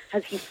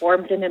 Has he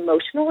formed an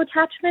emotional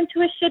attachment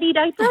to a shitty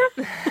diaper?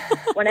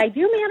 When I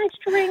do manage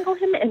to wrangle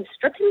him and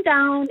strip him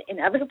down,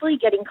 inevitably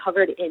getting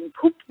covered in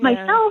poop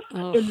myself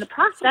in the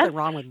process,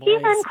 he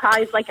then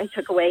cries like I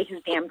took away his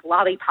damned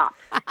lollipop.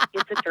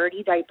 It's a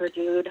dirty diaper,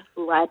 dude.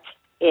 Let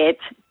it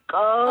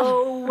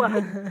go.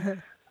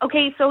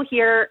 Okay, so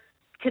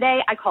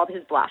today I called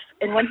his bluff.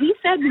 And when he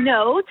said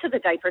no to the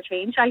diaper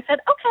change, I said,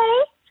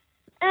 okay.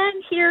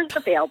 And here's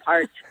the fail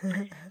part. He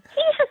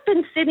has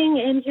been sitting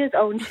in his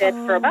own shit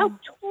for about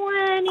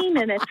 20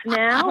 minutes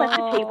now at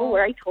the table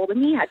where I told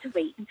him he had to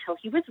wait until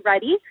he was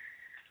ready.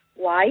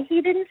 Why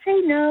he didn't say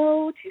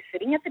no to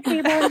sitting at the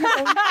table in his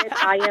own shit,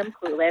 I am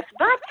clueless.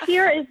 But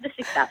here is the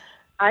success.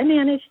 I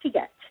managed to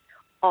get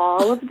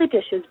all of the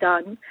dishes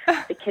done,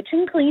 the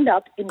kitchen cleaned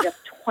up in just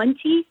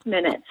 20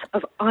 minutes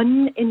of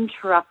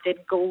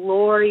uninterrupted,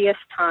 glorious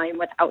time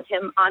without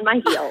him on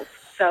my heels.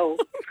 So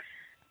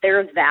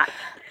there's that.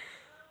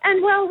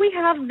 And, well, we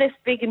have this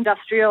big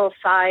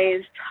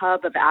industrial-sized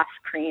tub of ice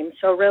cream.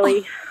 So,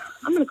 really,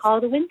 I'm going to call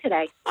it a win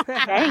today.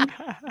 Thanks.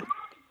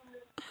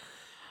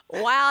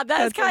 Wow,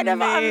 that's kind of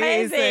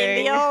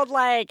amazing. The old,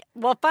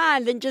 well,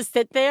 fine, then just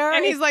sit there.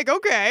 And he's like,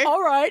 okay.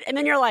 All right. And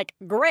then you're like,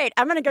 great,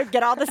 I'm going to go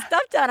get all the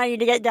stuff done I need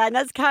to get done.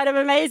 That's kind of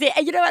amazing.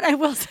 And you know what? I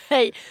will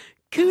say,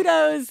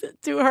 kudos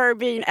to her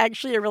being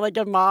actually a really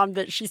good mom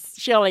that she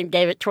only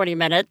gave it 20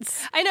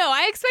 minutes. I know.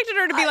 I expected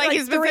her to be like,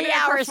 he's been 3 sitting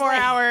there for 4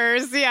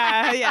 hours.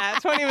 Yeah.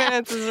 20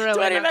 minutes is really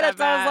 20 not minutes,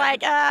 that I was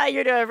bad. like,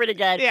 you're doing pretty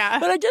good. Yeah.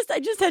 But I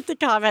just have to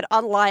comment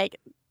on, like,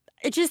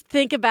 just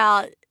think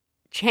about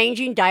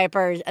changing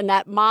diapers and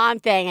that mom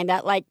thing and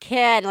that, like,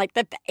 kid, like,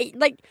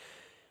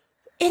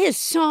 it is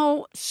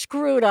so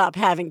screwed up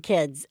having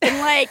kids. And,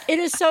 like, it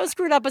is so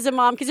screwed up as a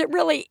mom because it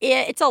really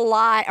is. It's a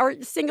lot. Or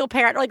single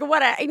parent, like,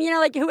 whatever. And,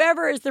 like,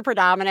 whoever is the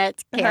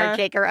predominant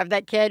caretaker of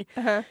that kid,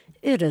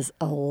 it is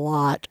a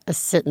lot of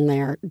sitting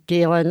there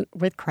dealing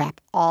with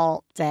crap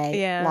all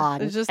day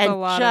long. It's just and a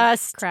lot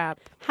of crap.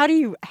 How do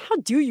you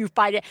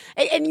find it?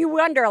 And you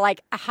wonder,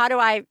 like, how do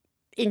I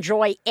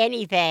enjoy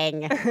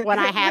anything when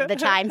I have the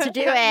time to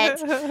do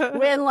it,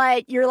 when,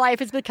 like, your life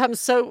has become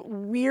so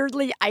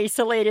weirdly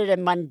isolated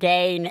and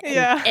mundane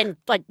and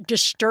like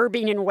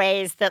disturbing in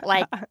ways that,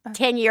 like,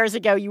 10 years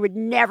ago you would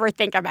never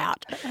think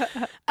about.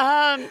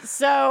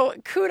 So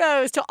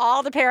kudos to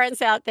all the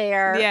parents out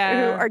there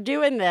who are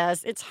doing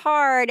this. It's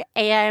hard,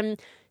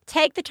 and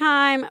take the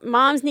time.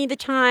 Moms need the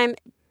time.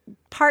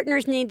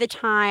 Partners need the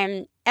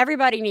time.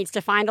 Everybody needs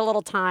to find a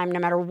little time, no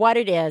matter what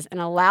it is,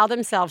 and allow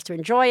themselves to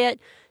enjoy it.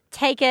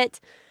 Take it,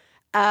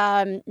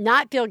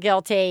 not feel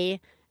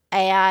guilty,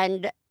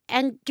 and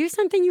do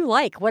something you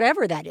like,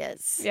 whatever that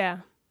is. Yeah.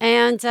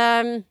 And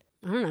I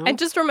don't know. And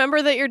just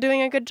remember that you're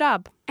doing a good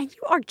job. And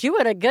you are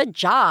doing a good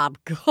job.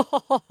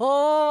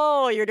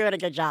 Oh, you're doing a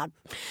good job.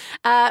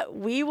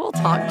 We will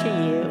talk to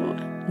you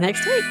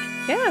next week.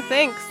 Yeah,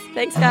 thanks.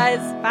 Thanks, guys.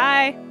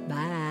 Bye.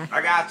 Bye.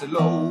 I got to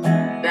low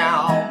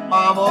down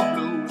mama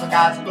blues. I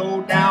got to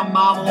low down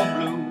mama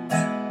blues.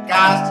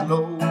 Got to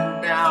low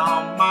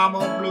down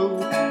mama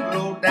blues.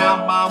 Low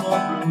down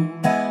mama blues.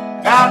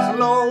 Got to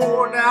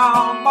low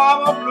down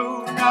mama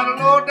blues. Got to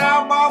low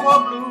down mama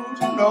blues.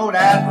 You know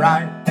that's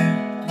right.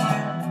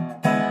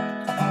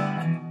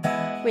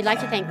 We'd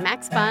like to thank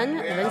Max Fun,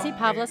 Lindsay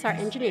Pavlis, our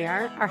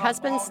engineer, our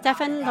husbands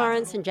Stefan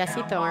Lawrence and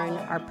Jesse Thorne,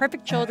 our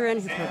perfect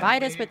children who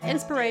provide us with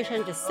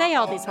inspiration to say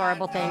all these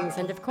horrible things,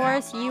 and of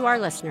course, you, our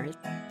listeners.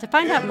 To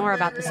find out more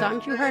about the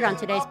songs you heard on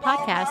today's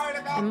podcast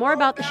and more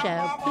about the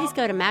show, please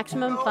go to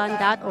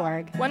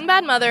MaximumFun.org. One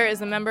Bad Mother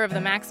is a member of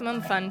the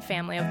Maximum Fun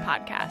family of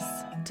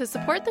podcasts. To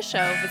support the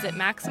show, visit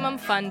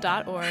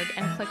MaximumFun.org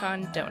and click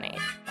on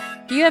Donate.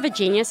 Do you have a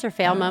genius or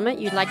fail moment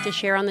you'd like to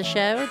share on the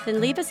show? Then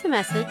leave us a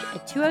message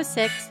at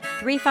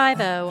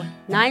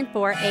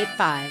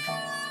 206-350-9485.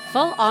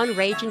 Full-on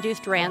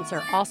rage-induced rants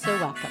are also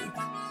welcome.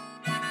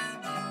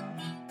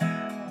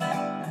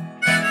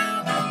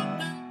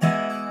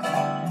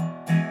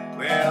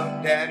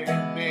 Well, daddy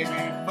and baby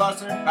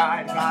fussing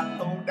fight, got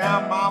low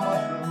down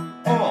mama blues.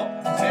 Oh,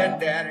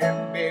 said daddy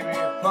and baby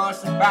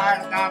fussing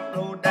fight, got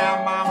low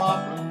down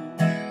mama blues.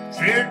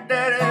 Said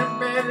daddy and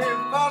baby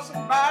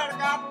fussing fight,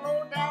 got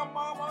low down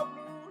mama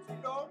blues. You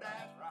know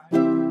that's right.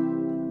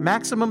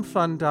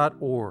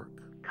 MaximumFun.org.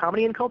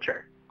 Comedy and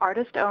culture.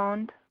 Artist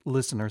owned.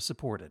 Listener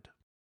supported.